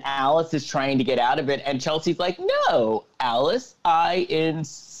 And then Alice is trying to get out of it. And Chelsea's like, no, Alice, I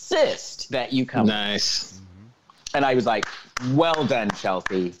insist that you come. Nice. And I was like, well done,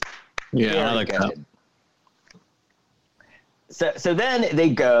 Chelsea. Yeah, very I like good. that. So then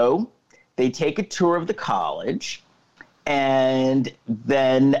they take a tour of the college, and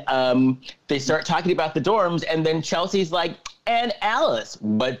then they start talking about the dorms, and then Chelsea's like, and Alice,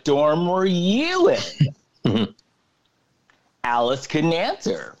 what dorm were you in? Alice couldn't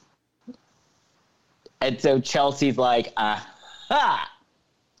answer. And so Chelsea's like, aha.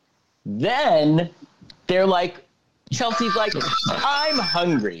 Then Chelsea's like, I'm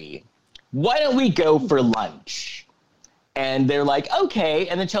hungry. Why don't we go for lunch? And they're like, okay.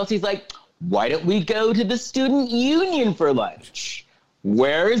 And then Chelsea's like, why don't we go to the student union for lunch?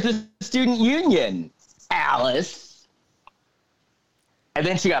 Where is the student union, Alice? And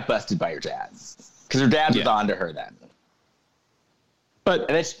then she got busted by her dad because her dad was on to her then. But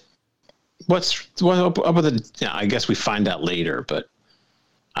and then what's up with the? I guess we find out later. But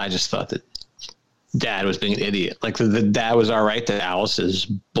I just thought that Dad was being an idiot. Like the dad was all right that Alice is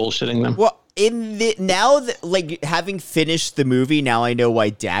bullshitting them. Well, having finished the movie, now I know why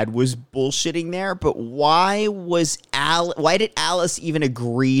Dad was bullshitting there. But why did Alice even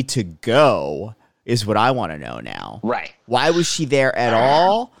agree to go? Is what I want to know now. Right. Why was she there at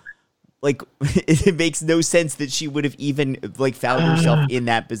all? Like, it makes no sense that she would have even found herself in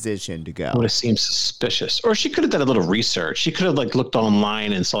that position to go. Would have seemed suspicious. Or she could have done a little research. She could have looked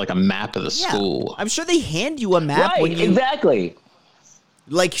online and saw a map of the school. I'm sure they hand you a map when you exactly.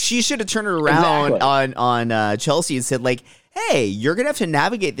 She should have turned around on Chelsea and said hey, you're gonna have to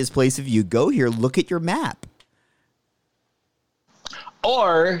navigate this place if you go here. Look at your map.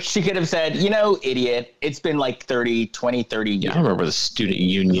 Or she could have said, idiot, it's been 30 years. Yeah, I remember the student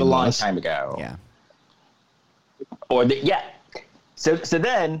union. It was a long time ago. Yeah. So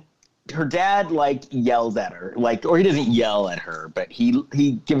then her dad yells at her, or he doesn't yell at her, but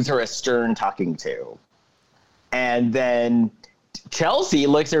he gives her a stern talking to. And then Chelsea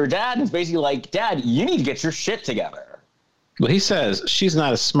looks at her dad and is basically like, Dad, you need to get your shit together. Well, he says she's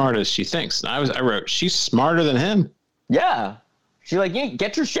not as smart as she thinks. And I wrote, she's smarter than him. Yeah. She's like,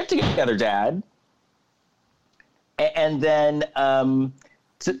 get your shit together, Dad. And then,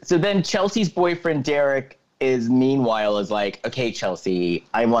 so then Chelsea's boyfriend, Derek, meanwhile is like, okay, Chelsea,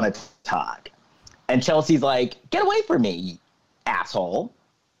 I want to talk. And Chelsea's like, get away from me, asshole.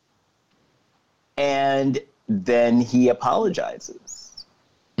 And then he apologizes.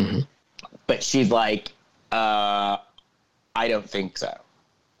 Mm-hmm. But she's like, I don't think so.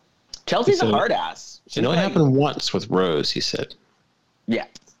 Chelsea's a hard ass. It only happened once with Rose, he said. Yeah.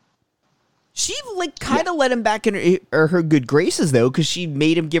 She kind of let him back in her good graces though, because she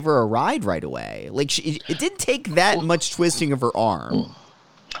made him give her a ride right away. Like it didn't take that much twisting of her arm.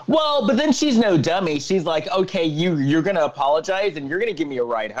 Well, but then she's no dummy. She's like, okay, you're gonna apologize and you're gonna give me a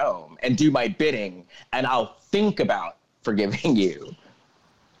ride home and do my bidding, and I'll think about forgiving you.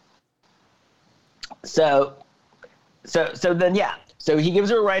 So then yeah. So he gives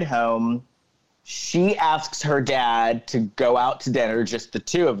her a ride home. She asks her dad to go out to dinner, just the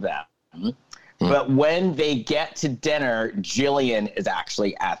two of them. But when they get to dinner, Jillian is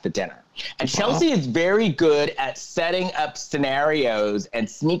actually at the dinner. And Chelsea is very good at setting up scenarios and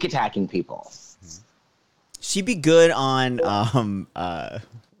sneak attacking people. She'd be good on what's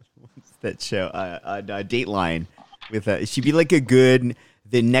that show? Dateline with she'd be like the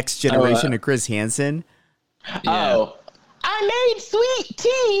next generation of Chris Hansen. Yeah. Oh, I made sweet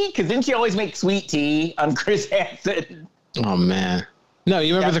tea, because didn't she always make sweet tea on Chris Hansen? Oh man, no,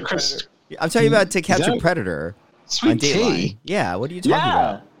 you remember the Chris? Predator. I'm talking about To Catch a Predator. Sweet tea. Yeah, what are you talking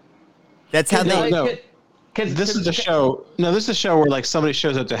about? That's how they. No. Because this is a show. No, this is a show where like somebody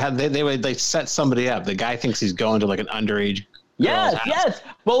shows up to have they would like set somebody up. The guy thinks he's going to like an underage. Yes.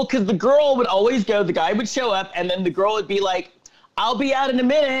 Well, because the girl would always go. The guy would show up, and then the girl would be like, "I'll be out in a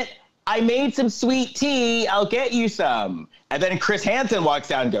minute. I made some sweet tea. I'll get you some." And then Chris Hansen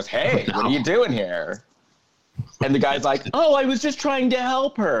walks out and goes, "Hey, what are you doing here?" And the guy's like, "Oh, I was just trying to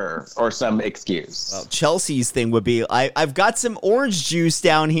help her," or some excuse. Well, Chelsea's thing would be, I've got some orange juice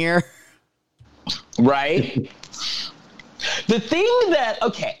down here. Right? The thing that,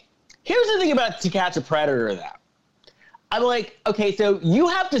 here's the thing about To Catch a Predator, though. I'm like, okay, so you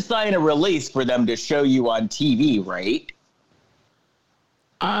have to sign a release for them to show you on TV, right?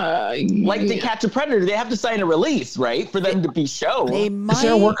 Like To Catch a Predator, they have to sign a release, right, for them to be shown. Is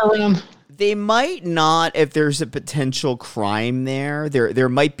there a workaround? They might not if there's a potential crime there. There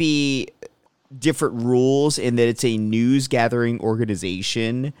might be different rules in that it's a news gathering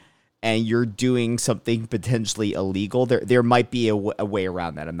organization and you're doing something potentially illegal. There might be a way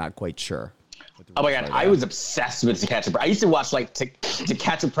around that. I'm not quite sure. Oh my God, I was obsessed with To Catch a Predator. I used to watch like To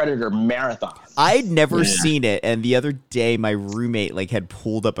Catch a Predator marathons. I'd never seen it, and the other day my roommate had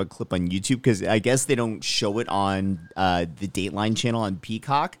pulled up a clip on YouTube because I guess they don't show it on the Dateline channel on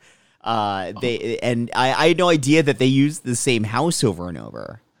Peacock. I had no idea that they used the same house over and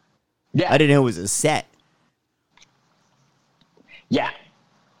over. Yeah, I didn't know it was a set. Yeah,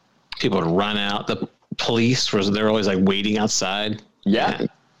 people would run out. The police they're always like waiting outside. Yeah.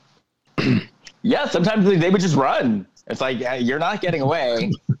 Yeah, sometimes they would just run. It's like, you're not getting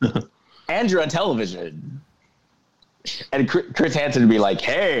away. And you're on television. And Chris Hansen would be like,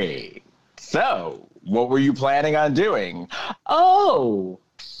 hey, so what were you planning on doing? Oh,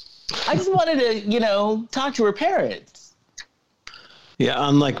 I just wanted to, talk to her parents. Yeah,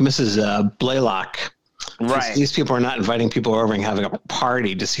 unlike Mrs. Blaylock. Right. These people are not inviting people over and having a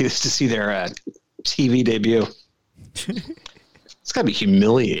party to see their TV debut. It's got to be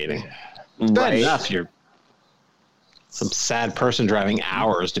humiliating. It's bad enough you're some sad person driving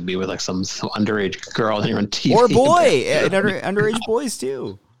hours to be with some underage girl and you're on TV. Or boy, and underage boys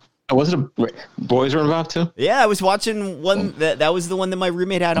too. Oh, was it boys were involved too? Yeah, I was watching one that was the one that my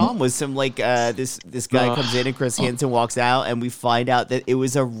roommate had on, was some this guy comes in and Chris Hansen walks out and we find out that it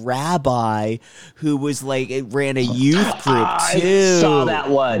was a rabbi who was ran a youth group too. I saw that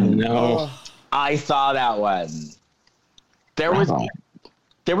one. No. I saw that one.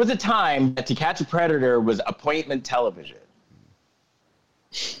 There was a time that To Catch a Predator was appointment television.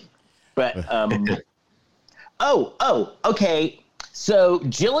 But, okay. So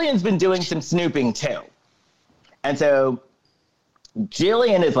Jillian's been doing some snooping too. And so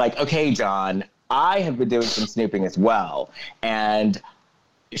Jillian is like, okay, John, I have been doing some snooping as well. And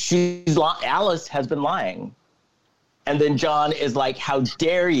Alice has been lying. And then John is like, how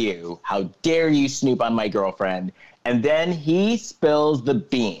dare you snoop on my girlfriend? And then he spills the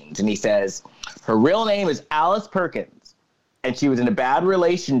beans and he says, her real name is Alice Perkins and she was in a bad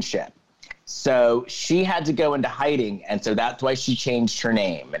relationship. So she had to go into hiding. And so that's why she changed her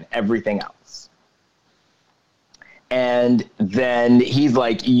name and everything else. And then he's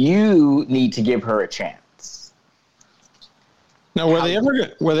like, you need to give her a chance. Now, were they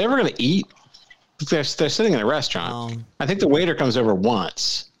ever going to eat They're sitting in a restaurant. I think the waiter comes over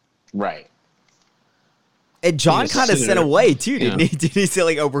once. Right. And John kind of sent away too, didn't he? Did he say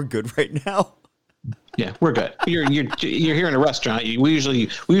like, "Oh, we're good right now"? Yeah, we're good. You're here in a restaurant. We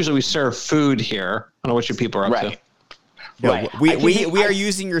usually serve food here. I don't know what your people are up to. No, right. We are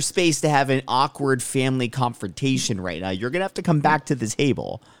using your space to have an awkward family confrontation right now. You're gonna have to come back to the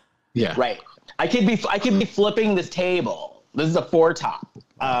table. Yeah. Right. I could be flipping this table. This is a 4-top.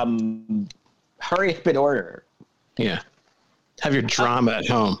 Hurry up and order. Yeah. Have your drama at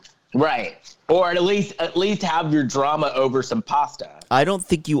home. Right. Or at least have your drama over some pasta. I don't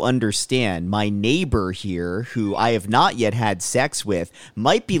think you understand. My neighbor here, who I have not yet had sex with,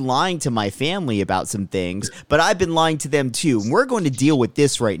 might be lying to my family about some things, but I've been lying to them too. And we're going to deal with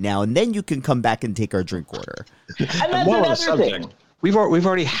this right now, and then you can come back and take our drink order. And that's another thing. We've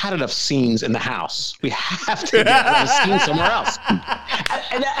already had enough scenes in the house. We have to get a scene somewhere else.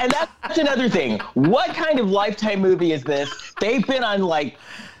 And that's another thing. What kind of Lifetime movie is this? They've been on like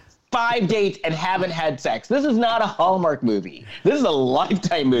 5 dates and haven't had sex. This is not a Hallmark movie. This is a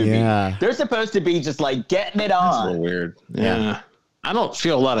Lifetime movie. Yeah. They're supposed to be just like getting it on. That's a little weird. Yeah. I don't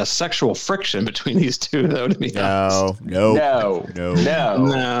feel a lot of sexual friction between these two, though, to be honest. No.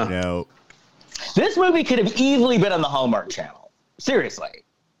 This movie could have easily been on the Hallmark Channel. Seriously.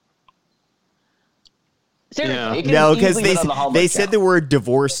 No, because they said the word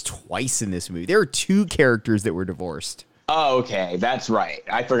divorce twice in this movie. There are 2 characters that were divorced. Oh, okay. That's right.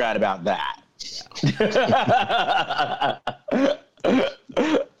 I forgot about that.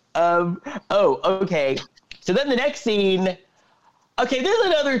 Okay. So then the next scene. Okay, there's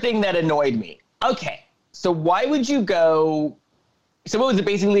another thing that annoyed me. Okay. So why would you go? So what was it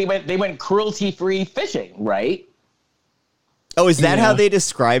basically? They went cruelty-free fishing, right? Oh, is that how they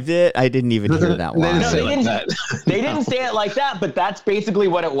described it? I didn't even hear that one. They didn't say it like that, but that's basically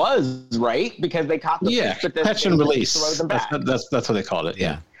what it was, right? Because they caught the fish, but catch and release. Throw them back. That's what they called it.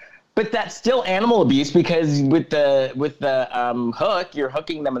 Yeah. But that's still animal abuse because with the hook, you're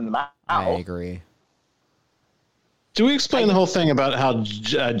hooking them in the mouth. I agree. Do we explain the whole thing about how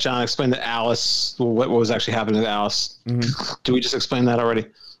John explained to Alice what was actually happening to Alice? Mm-hmm. Do we just explain that already?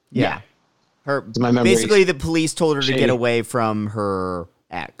 Yeah. Basically, the police told her to get away from her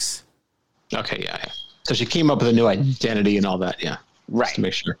ex. Okay, yeah. So she came up with a new identity and all that, yeah. Right. Just to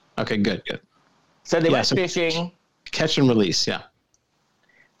make sure. Okay, good. So they went fishing. Catch and release, yeah.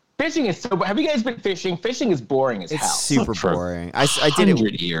 Fishing is so. Have you guys been fishing? Fishing is boring as hell. It's super boring. I did it.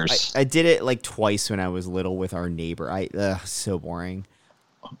 100 years. I did it like twice when I was little with our neighbor. So boring.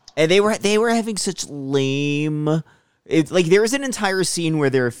 And they were having such lame. It's like there was an entire scene where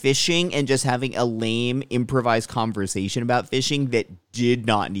they were fishing and just having a lame improvised conversation about fishing that did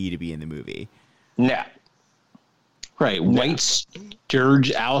not need to be in the movie. No. Right. No. White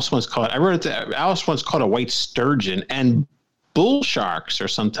sturgeon. Alice once caught a white sturgeon, and bull sharks are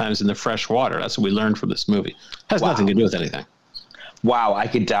sometimes in the fresh water. That's what we learned from this movie. Has nothing to do with anything. Wow. I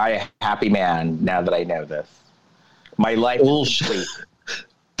could die a happy man now that I know this. My life is complete.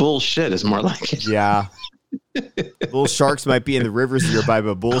 Bullshit is more like it. Yeah. Bull sharks might be in the rivers nearby,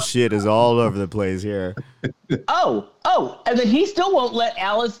 but bullshit is all over the place here. Oh, and then he still won't let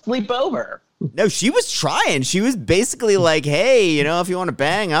Alice sleep over. No, she was trying. She was basically like, hey, if you want to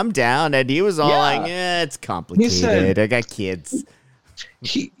bang, I'm down. And he was all like, yeah, it's complicated. I got kids.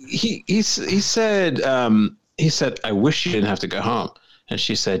 He said, I wish you didn't have to go home. And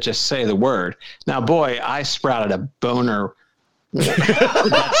she said, just say the word. Now, boy, I sprouted a boner.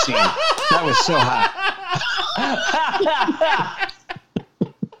 That scene. That was so hot.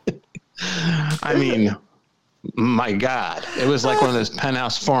 I mean, my God, it was like one of those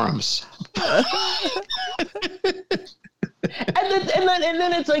penthouse forums. and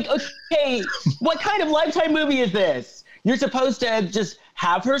then it's like, okay, what kind of Lifetime movie is this? You're supposed to just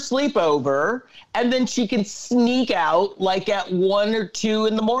have her sleep over, and then she can sneak out like at 1 or 2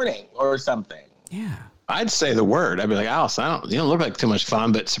 in the morning or something. Yeah, I'd say the word. I'd be like, Alice, you don't look like too much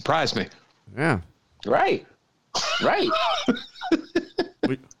fun, but surprise me. Yeah, right.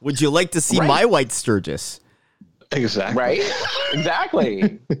 Would you like to see my white sturgis? Exactly. Right.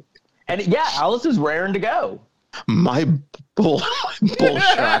 Exactly. And yeah, Alice is raring to go. My bull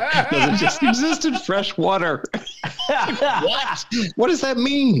shark doesn't just exist in fresh water. What? What does that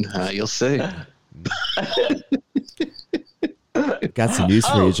mean? You'll see. Got some news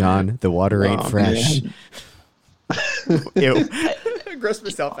for you, John. The water ain't fresh. Ew. Gross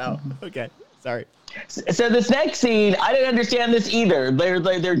myself out. Okay, sorry. So this next scene, I didn't understand this either. They're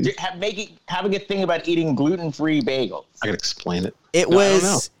having a thing about eating gluten-free bagels. I can explain it. It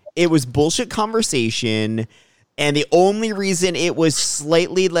was bullshit conversation. And the only reason it was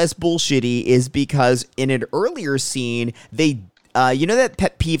slightly less bullshitty is because in an earlier scene, they, you know that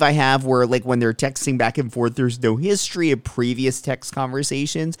pet peeve I have where, like, when they're texting back and forth, there's no history of previous text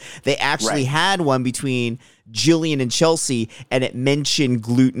conversations. They actually had one between Jillian and Chelsea, and it mentioned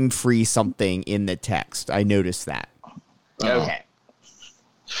gluten-free something in the text. I noticed that. Okay.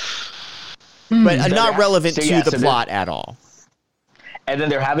 But not relevant to the plot at all. And then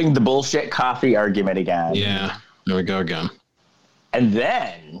they're having the bullshit coffee argument again. Yeah, there we go again. And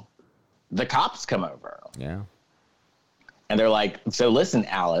then the cops come over. Yeah. And they're like, so listen,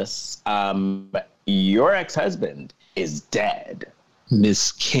 Alice, your ex-husband is dead.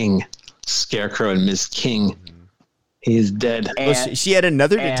 Ms. King. Scarecrow and Ms. King. He is dead. Well, she had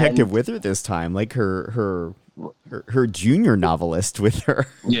another detective with her this time, like her junior novelist with her.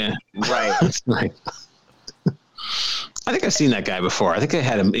 Yeah. Right. Right. I think I've seen that guy before. I think I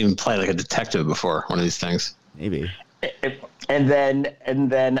had him even play like a detective before, one of these things. Maybe. And then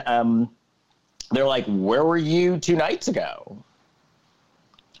they're like, where were you 2 nights ago?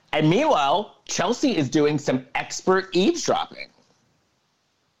 And meanwhile, Chelsea is doing some expert eavesdropping.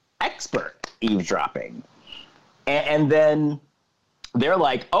 And then they're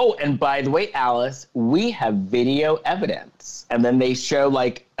like, oh, and by the way, Alice, we have video evidence. And then they show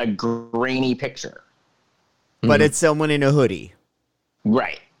like a grainy picture. But it's someone in a hoodie.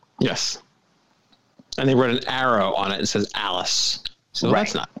 Right. Yes. And they wrote an arrow on it and says Alice. So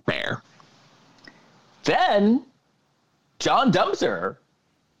that's not fair. Then John dumps her.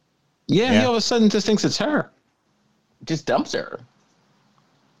 Yeah, he all of a sudden just thinks it's her. Just dumps her.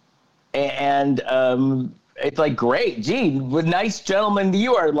 And it's like, great, gee, what nice gentleman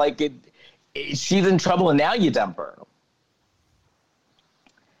you are. Like, she's in trouble and now you dump her.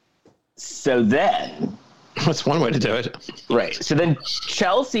 So then... That's one way to do it. Right. So then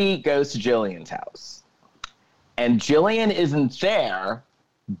Chelsea goes to Jillian's house. And Jillian isn't there,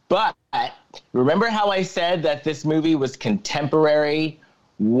 but remember how I said that this movie was contemporary?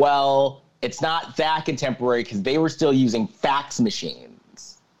 Well, it's not that contemporary because they were still using fax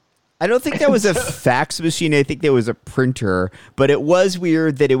machines. I don't think that was a fax machine. I think there was a printer, but it was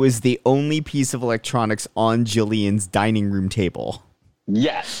weird that it was the only piece of electronics on Jillian's dining room table.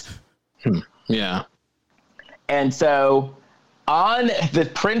 Yes. Yeah. And so on the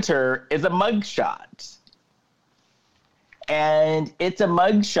printer is a mugshot. And it's a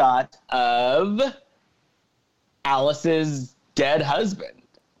mugshot of Alice's dead husband.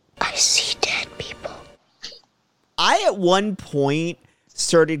 I see dead people. I, at one point,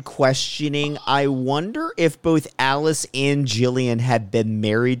 started questioning, I wonder if both Alice and Jillian had been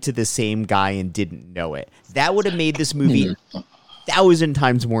married to the same guy and didn't know it. That would have made this movie 1,000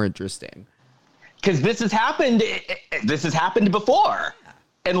 times more interesting. Because this has happened before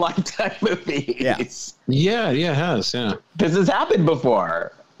in Lifetime movies. Yeah, it has, yeah. This has happened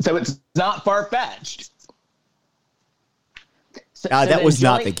before. So it's not far-fetched. That was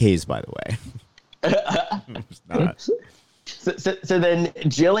not the case, by the way. It was not. So then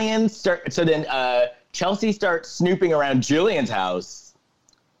Chelsea starts snooping around Jillian's house,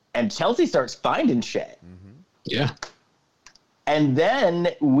 and Chelsea starts finding shit. Mm-hmm. Yeah. And then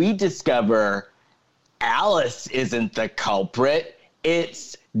we discover Alice isn't the culprit.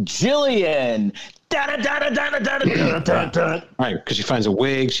 It's Jillian. Right, because she finds a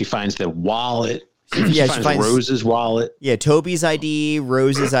wig, she finds the wallet. She finds Rose's wallet. Yeah, Toby's ID,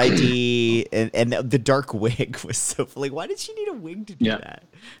 Rose's ID, and the dark wig was so like, why did she need a wig to do that?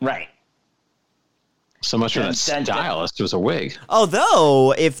 Right. So much for that stylist was a wig.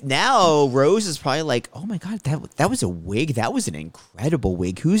 Although, if now Rose is probably like, oh my God, that was a wig. That was an incredible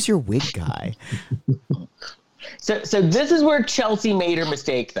wig. Who's your wig guy? So this is where Chelsea made her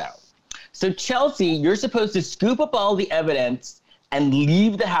mistake, though. So Chelsea, you're supposed to scoop up all the evidence and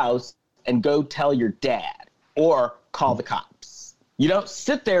leave the house and go tell your dad or call the cops. You don't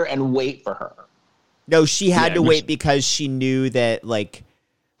sit there and wait for her. No, she had to wait because she knew that, like,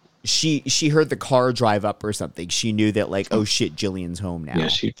 she heard the car drive up or something. She knew that, like, oh shit, Jillian's home now. Yeah,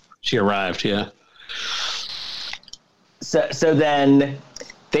 she arrived, yeah. So then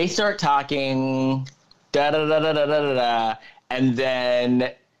they start talking, da-da-da-da-da-da-da, and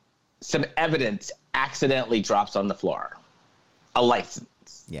then some evidence accidentally drops on the floor. A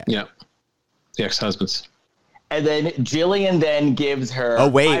license. Yeah. Yeah. The ex-husband's. And then Jillian then gives her... Oh,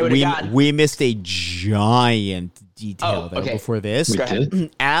 wait, we missed a giant detail before this.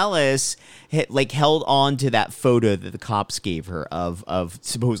 Alice held on to that photo that the cops gave her of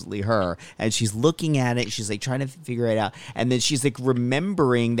supposedly her, and she's looking at it. She's like trying to figure it out, and then she's like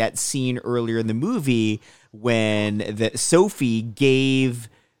remembering that scene earlier in the movie when Sophie gave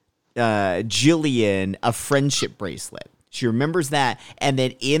Jillian a friendship bracelet. She remembers that, and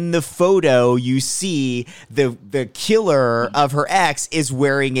then in the photo, you see the killer of her ex is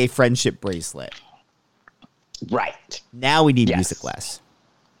wearing a friendship bracelet. Right. Now we need music, Les.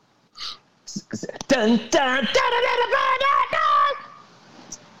 Dun, dun, dun, dun, dun, dun, dun.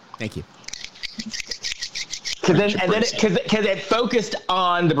 Thank you. Because it focused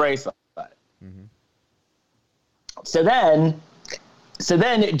on the bracelet. Mm-hmm. So then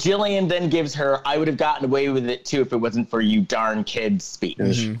Jillian then gives her, "I would have gotten away with it too if it wasn't for you darn kids" speech.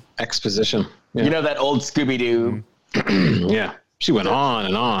 Mm-hmm. Exposition. Yeah. You know that old Scooby-Doo? Mm-hmm. Yeah. She went on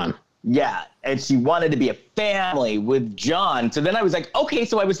and on. Yeah. And she wanted to be a family with John. So then I was like, okay,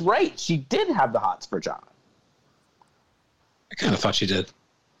 so I was right. She did have the hots for John. I kind of thought she did.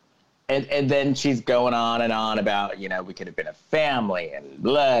 And then she's going on and on about, we could have been a family and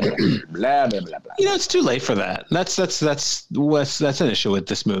blah, blah, blah, blah, blah, blah. It's too late for that. That's an issue with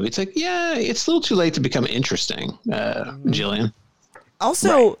this movie. It's like, yeah, it's a little too late to become interesting, Jillian.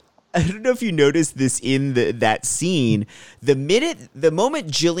 Also, right. I don't know if you noticed this in that scene. The moment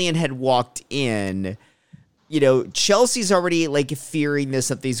Jillian had walked in, Chelsea's already fearing that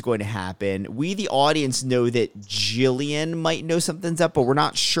something's going to happen. We, the audience, know that Jillian might know something's up, but we're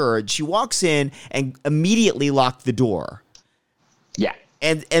not sure. She walks in and immediately locked the door. Yeah.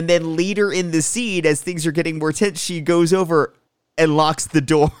 And then later in the scene, as things are getting more tense, she goes over and locks the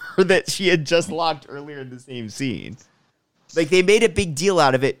door that she had just locked earlier in the same scene. They made a big deal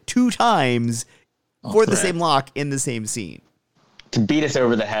out of it 2 times for the same lock in the same scene. To beat us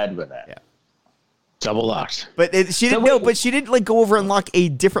over the head with it. Yeah. Double locked. But she didn't know. But she didn't go over and lock a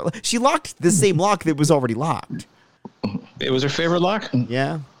different. She locked the same lock that was already locked. It was her favorite lock.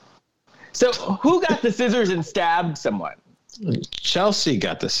 Yeah. So who got the scissors and stabbed someone? Chelsea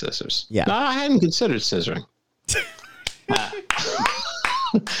got the scissors. Yeah. No, I hadn't considered scissoring.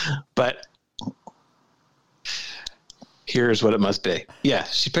 But here's what it must be. Yeah,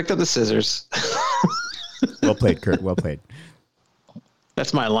 she picked up the scissors. Well played, Kurt. Well played.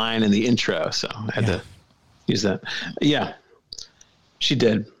 That's my line in the intro, so I had to use that. Yeah, she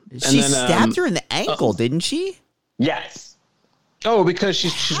did. She stabbed her in the ankle, didn't she? Yes. Oh, because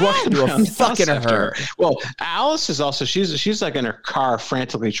she's walking around fucking her. Well, Alice is also she's like in her car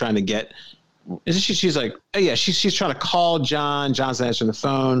frantically trying to get. Isn't she? She's like, oh yeah, she's trying to call John. John's answering the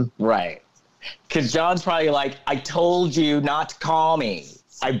phone. Right. Because John's probably like, I told you not to call me.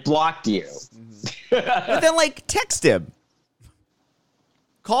 I blocked you. But then text him.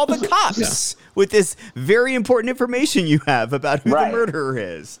 Call the cops with this very important information you have about who the murderer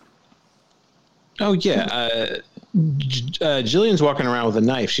is. Oh, yeah. Jillian's walking around with a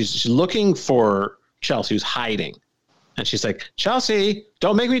knife. She's looking for Chelsea, who's hiding. And she's like, Chelsea,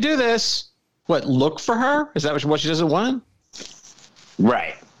 don't make me do this. What, look for her? Is that what she doesn't want?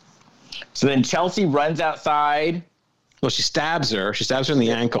 Right. So then Chelsea runs outside. Well, she stabs her. She stabs her in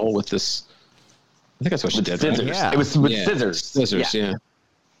the ankle with this. I think that's what she did. Scissors. Right? Yeah. It was with scissors. Scissors, yeah.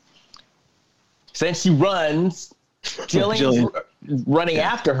 So then she runs. Jillian's running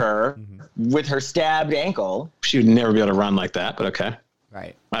after her with her stabbed ankle. She would never be able to run like that, but okay.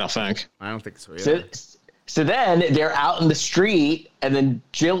 Right. I don't think. I don't think so either. So then they're out in the street, and then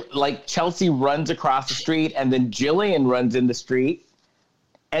Chelsea runs across the street, and then Jillian runs in the street,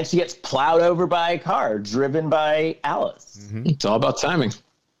 and she gets plowed over by a car driven by Alice. Mm-hmm. It's all about timing.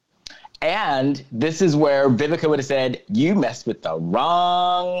 And this is where Vivica would have said, "You messed with the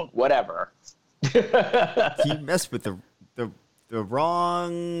wrong whatever." You messed with the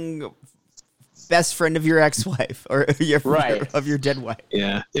wrong best friend of your ex-wife or of your dead wife.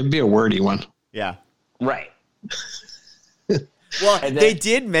 Yeah, it'd be a wordy one. Yeah. Right. Well, they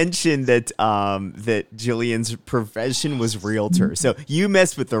did mention that that Jillian's profession was realtor. So you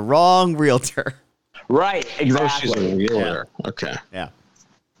messed with the wrong realtor. Right, exactly. Oh, she's a realtor. Yeah. Okay. Yeah.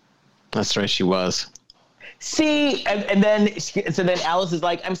 That's right, she was. See, and then Alice is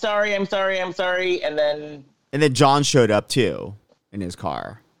like, I'm sorry. And then John showed up too in his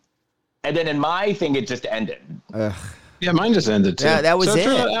car. And then in my thing, it just ended. Yeah, mine just ended too. Yeah, that was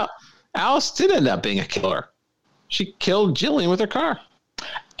it. Alice did end up being a killer. She killed Jillian with her car.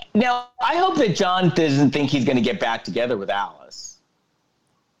 Now, I hope that John doesn't think he's going to get back together with Alice.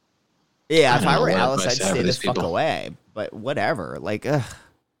 Yeah, if I were Alice, I'd stay the fuck away. But whatever. You're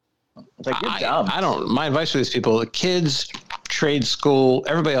dumb. I don't. My advice for these people: the kids, trade school,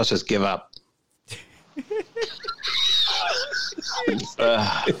 everybody else just give up.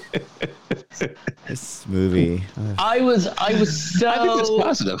 This movie. I was so. I think it's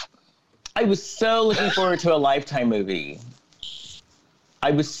positive. I was so looking forward to a Lifetime movie.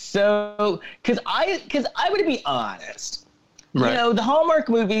 I was so because I would be honest. Right. You know, the Hallmark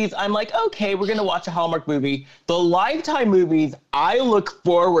movies, I'm like, okay, we're going to watch a Hallmark movie. The Lifetime movies, I look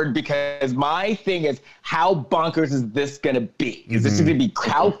forward because my thing is, how bonkers is this going to be? Is this going to be,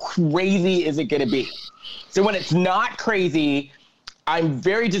 how crazy is it going to be? So when it's not crazy, I'm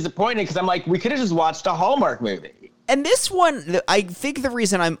very disappointed because I'm like, we could have just watched a Hallmark movie. And this one, I think the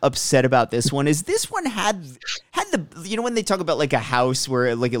reason I'm upset about this one is this one had the, you know, when they talk about like a house where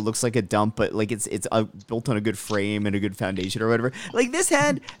it looks like a dump, but like it's built on a good frame and a good foundation or whatever. Like this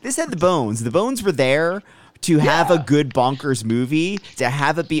had the bones. The bones were there to have a good bonkers movie, to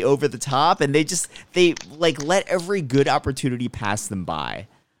have it be over the top, and they like let every good opportunity pass them by.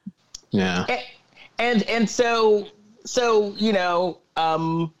 Yeah. And so you know,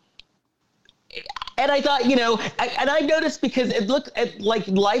 and I thought, you know, and I noticed because it looked at like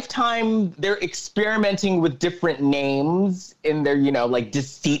Lifetime, they're experimenting with different names in their, you know, like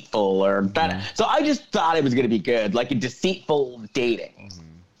Deceitful or that. So I just thought it was going to be good, like a Deceitful dating.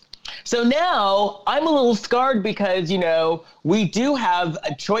 So now I'm a little scarred because, you know, we do have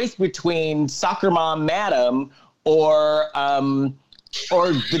a choice between Soccer Mom Madam or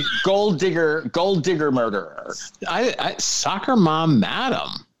the gold digger murderer. Soccer Mom Madam.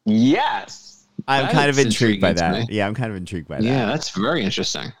 Yes. I'm kind of intrigued by that. Me. Yeah, I'm kind of intrigued by that. Yeah, that's very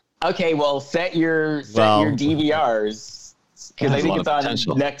interesting. Okay, well, set your DVRs because I think it's on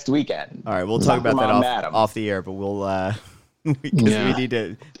potential. next weekend. All right, we'll talk about that off the air, but we'll because we need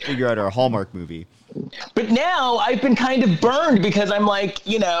to figure out our Hallmark movie. But now I've been kind of burned because I'm like,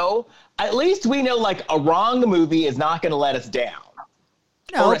 you know, at least we know like a wrong movie is not going to let us down.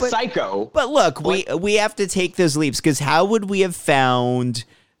 No, or a Psycho. But look, we have to take those leaps because how would we have found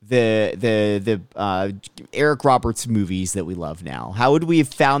the Eric Roberts movies that we love now? How would we have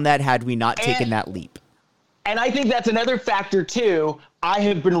found that had we not taken that leap? And I think that's another factor too. I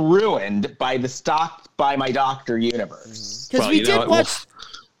have been ruined by the Stalked by My Doctor universe. Because we did watch.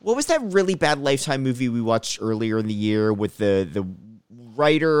 What was that really bad Lifetime movie we watched earlier in the year with the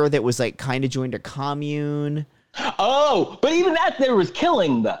writer that was like kind of joined a commune? Oh, but even that there was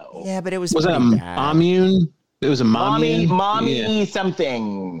killing though. Yeah, but it was that a commune? It was a mommy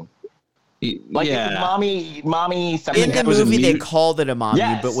something. Like yeah. mommy something. In the movie, they called it a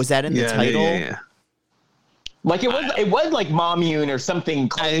mommy, but was that in the title? Yeah. Like it was like Mommune or something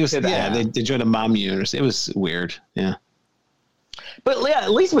close to that. Yeah, they joined a Mommune. It was weird. Yeah. But yeah, at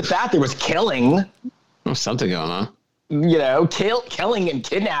least with that, there was killing. There was something going on. You know, killing and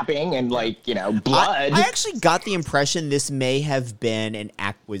kidnapping and like, you know, blood. I actually got the impression this may have been an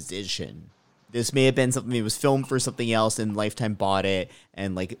acquisition. This may have been something that was filmed for something else and Lifetime bought it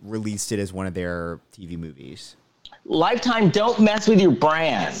and like released it as one of their TV movies. Lifetime, don't mess with your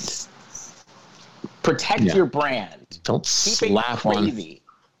brand. Protect your brand. Don't Keep slap it crazy.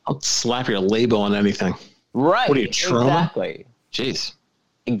 Don't slap your label on anything. Right. What are you, trauma? Exactly. Jeez.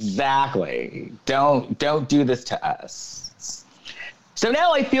 Exactly. Don't do this to us. So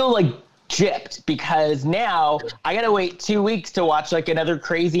now I feel like gypped because now I gotta wait 2 weeks to watch like another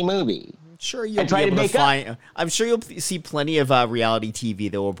crazy movie. Sure, you'll be able to find. I'm sure you'll see plenty of reality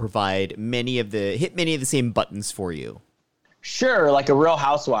TV that will provide many of the same buttons for you. Sure, like a Real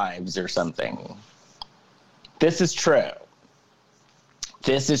Housewives or something. This is true.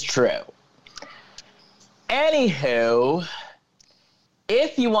 Anywho,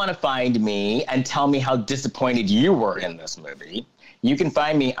 if you want to find me and tell me how disappointed you were in this movie, you can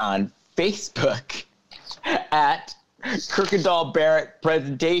find me on Facebook at Kirkendall Barrett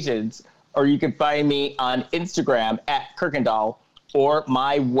Presentations, or you can find me on Instagram at Kirkendall, or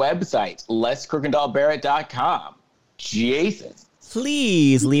my website, leskirkendallbarrett.com. Jason.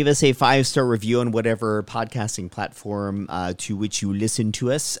 Please leave us a 5-star review on whatever podcasting platform to which you listen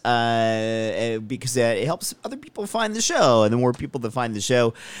to us, because it helps other people find the show. And the more people that find the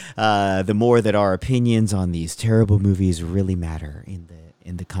show, the more that our opinions on these terrible movies really matter in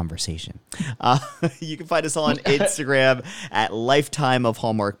the conversation. You can find us on Instagram at Lifetime of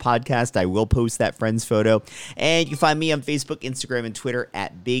Hallmark Podcast. I will post that friend's photo. And you can find me on Facebook, Instagram, and Twitter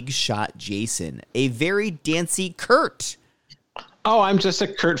at Big Shot Jason. A very dancy Kurt. Oh, I'm just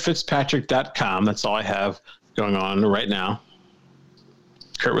at kurtfitzpatrick.com. That's all I have going on right now.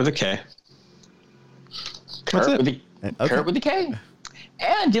 Kurt with a K. Kurt with a K.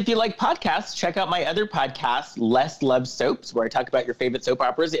 And if you like podcasts, check out my other podcast, Less Love Soaps, where I talk about your favorite soap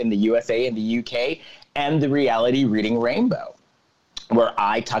operas in the USA and the UK, and the reality Reading Rainbow, where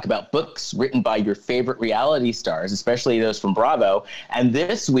I talk about books written by your favorite reality stars, especially those from Bravo. And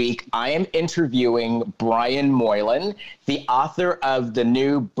this week, I am interviewing Brian Moylan, the author of the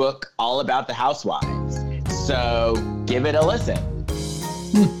new book, All About the Housewives. So give it a listen.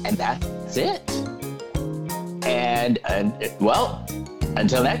 And that's it. And well,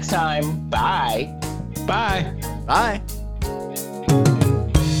 until next time, bye. Bye. Bye.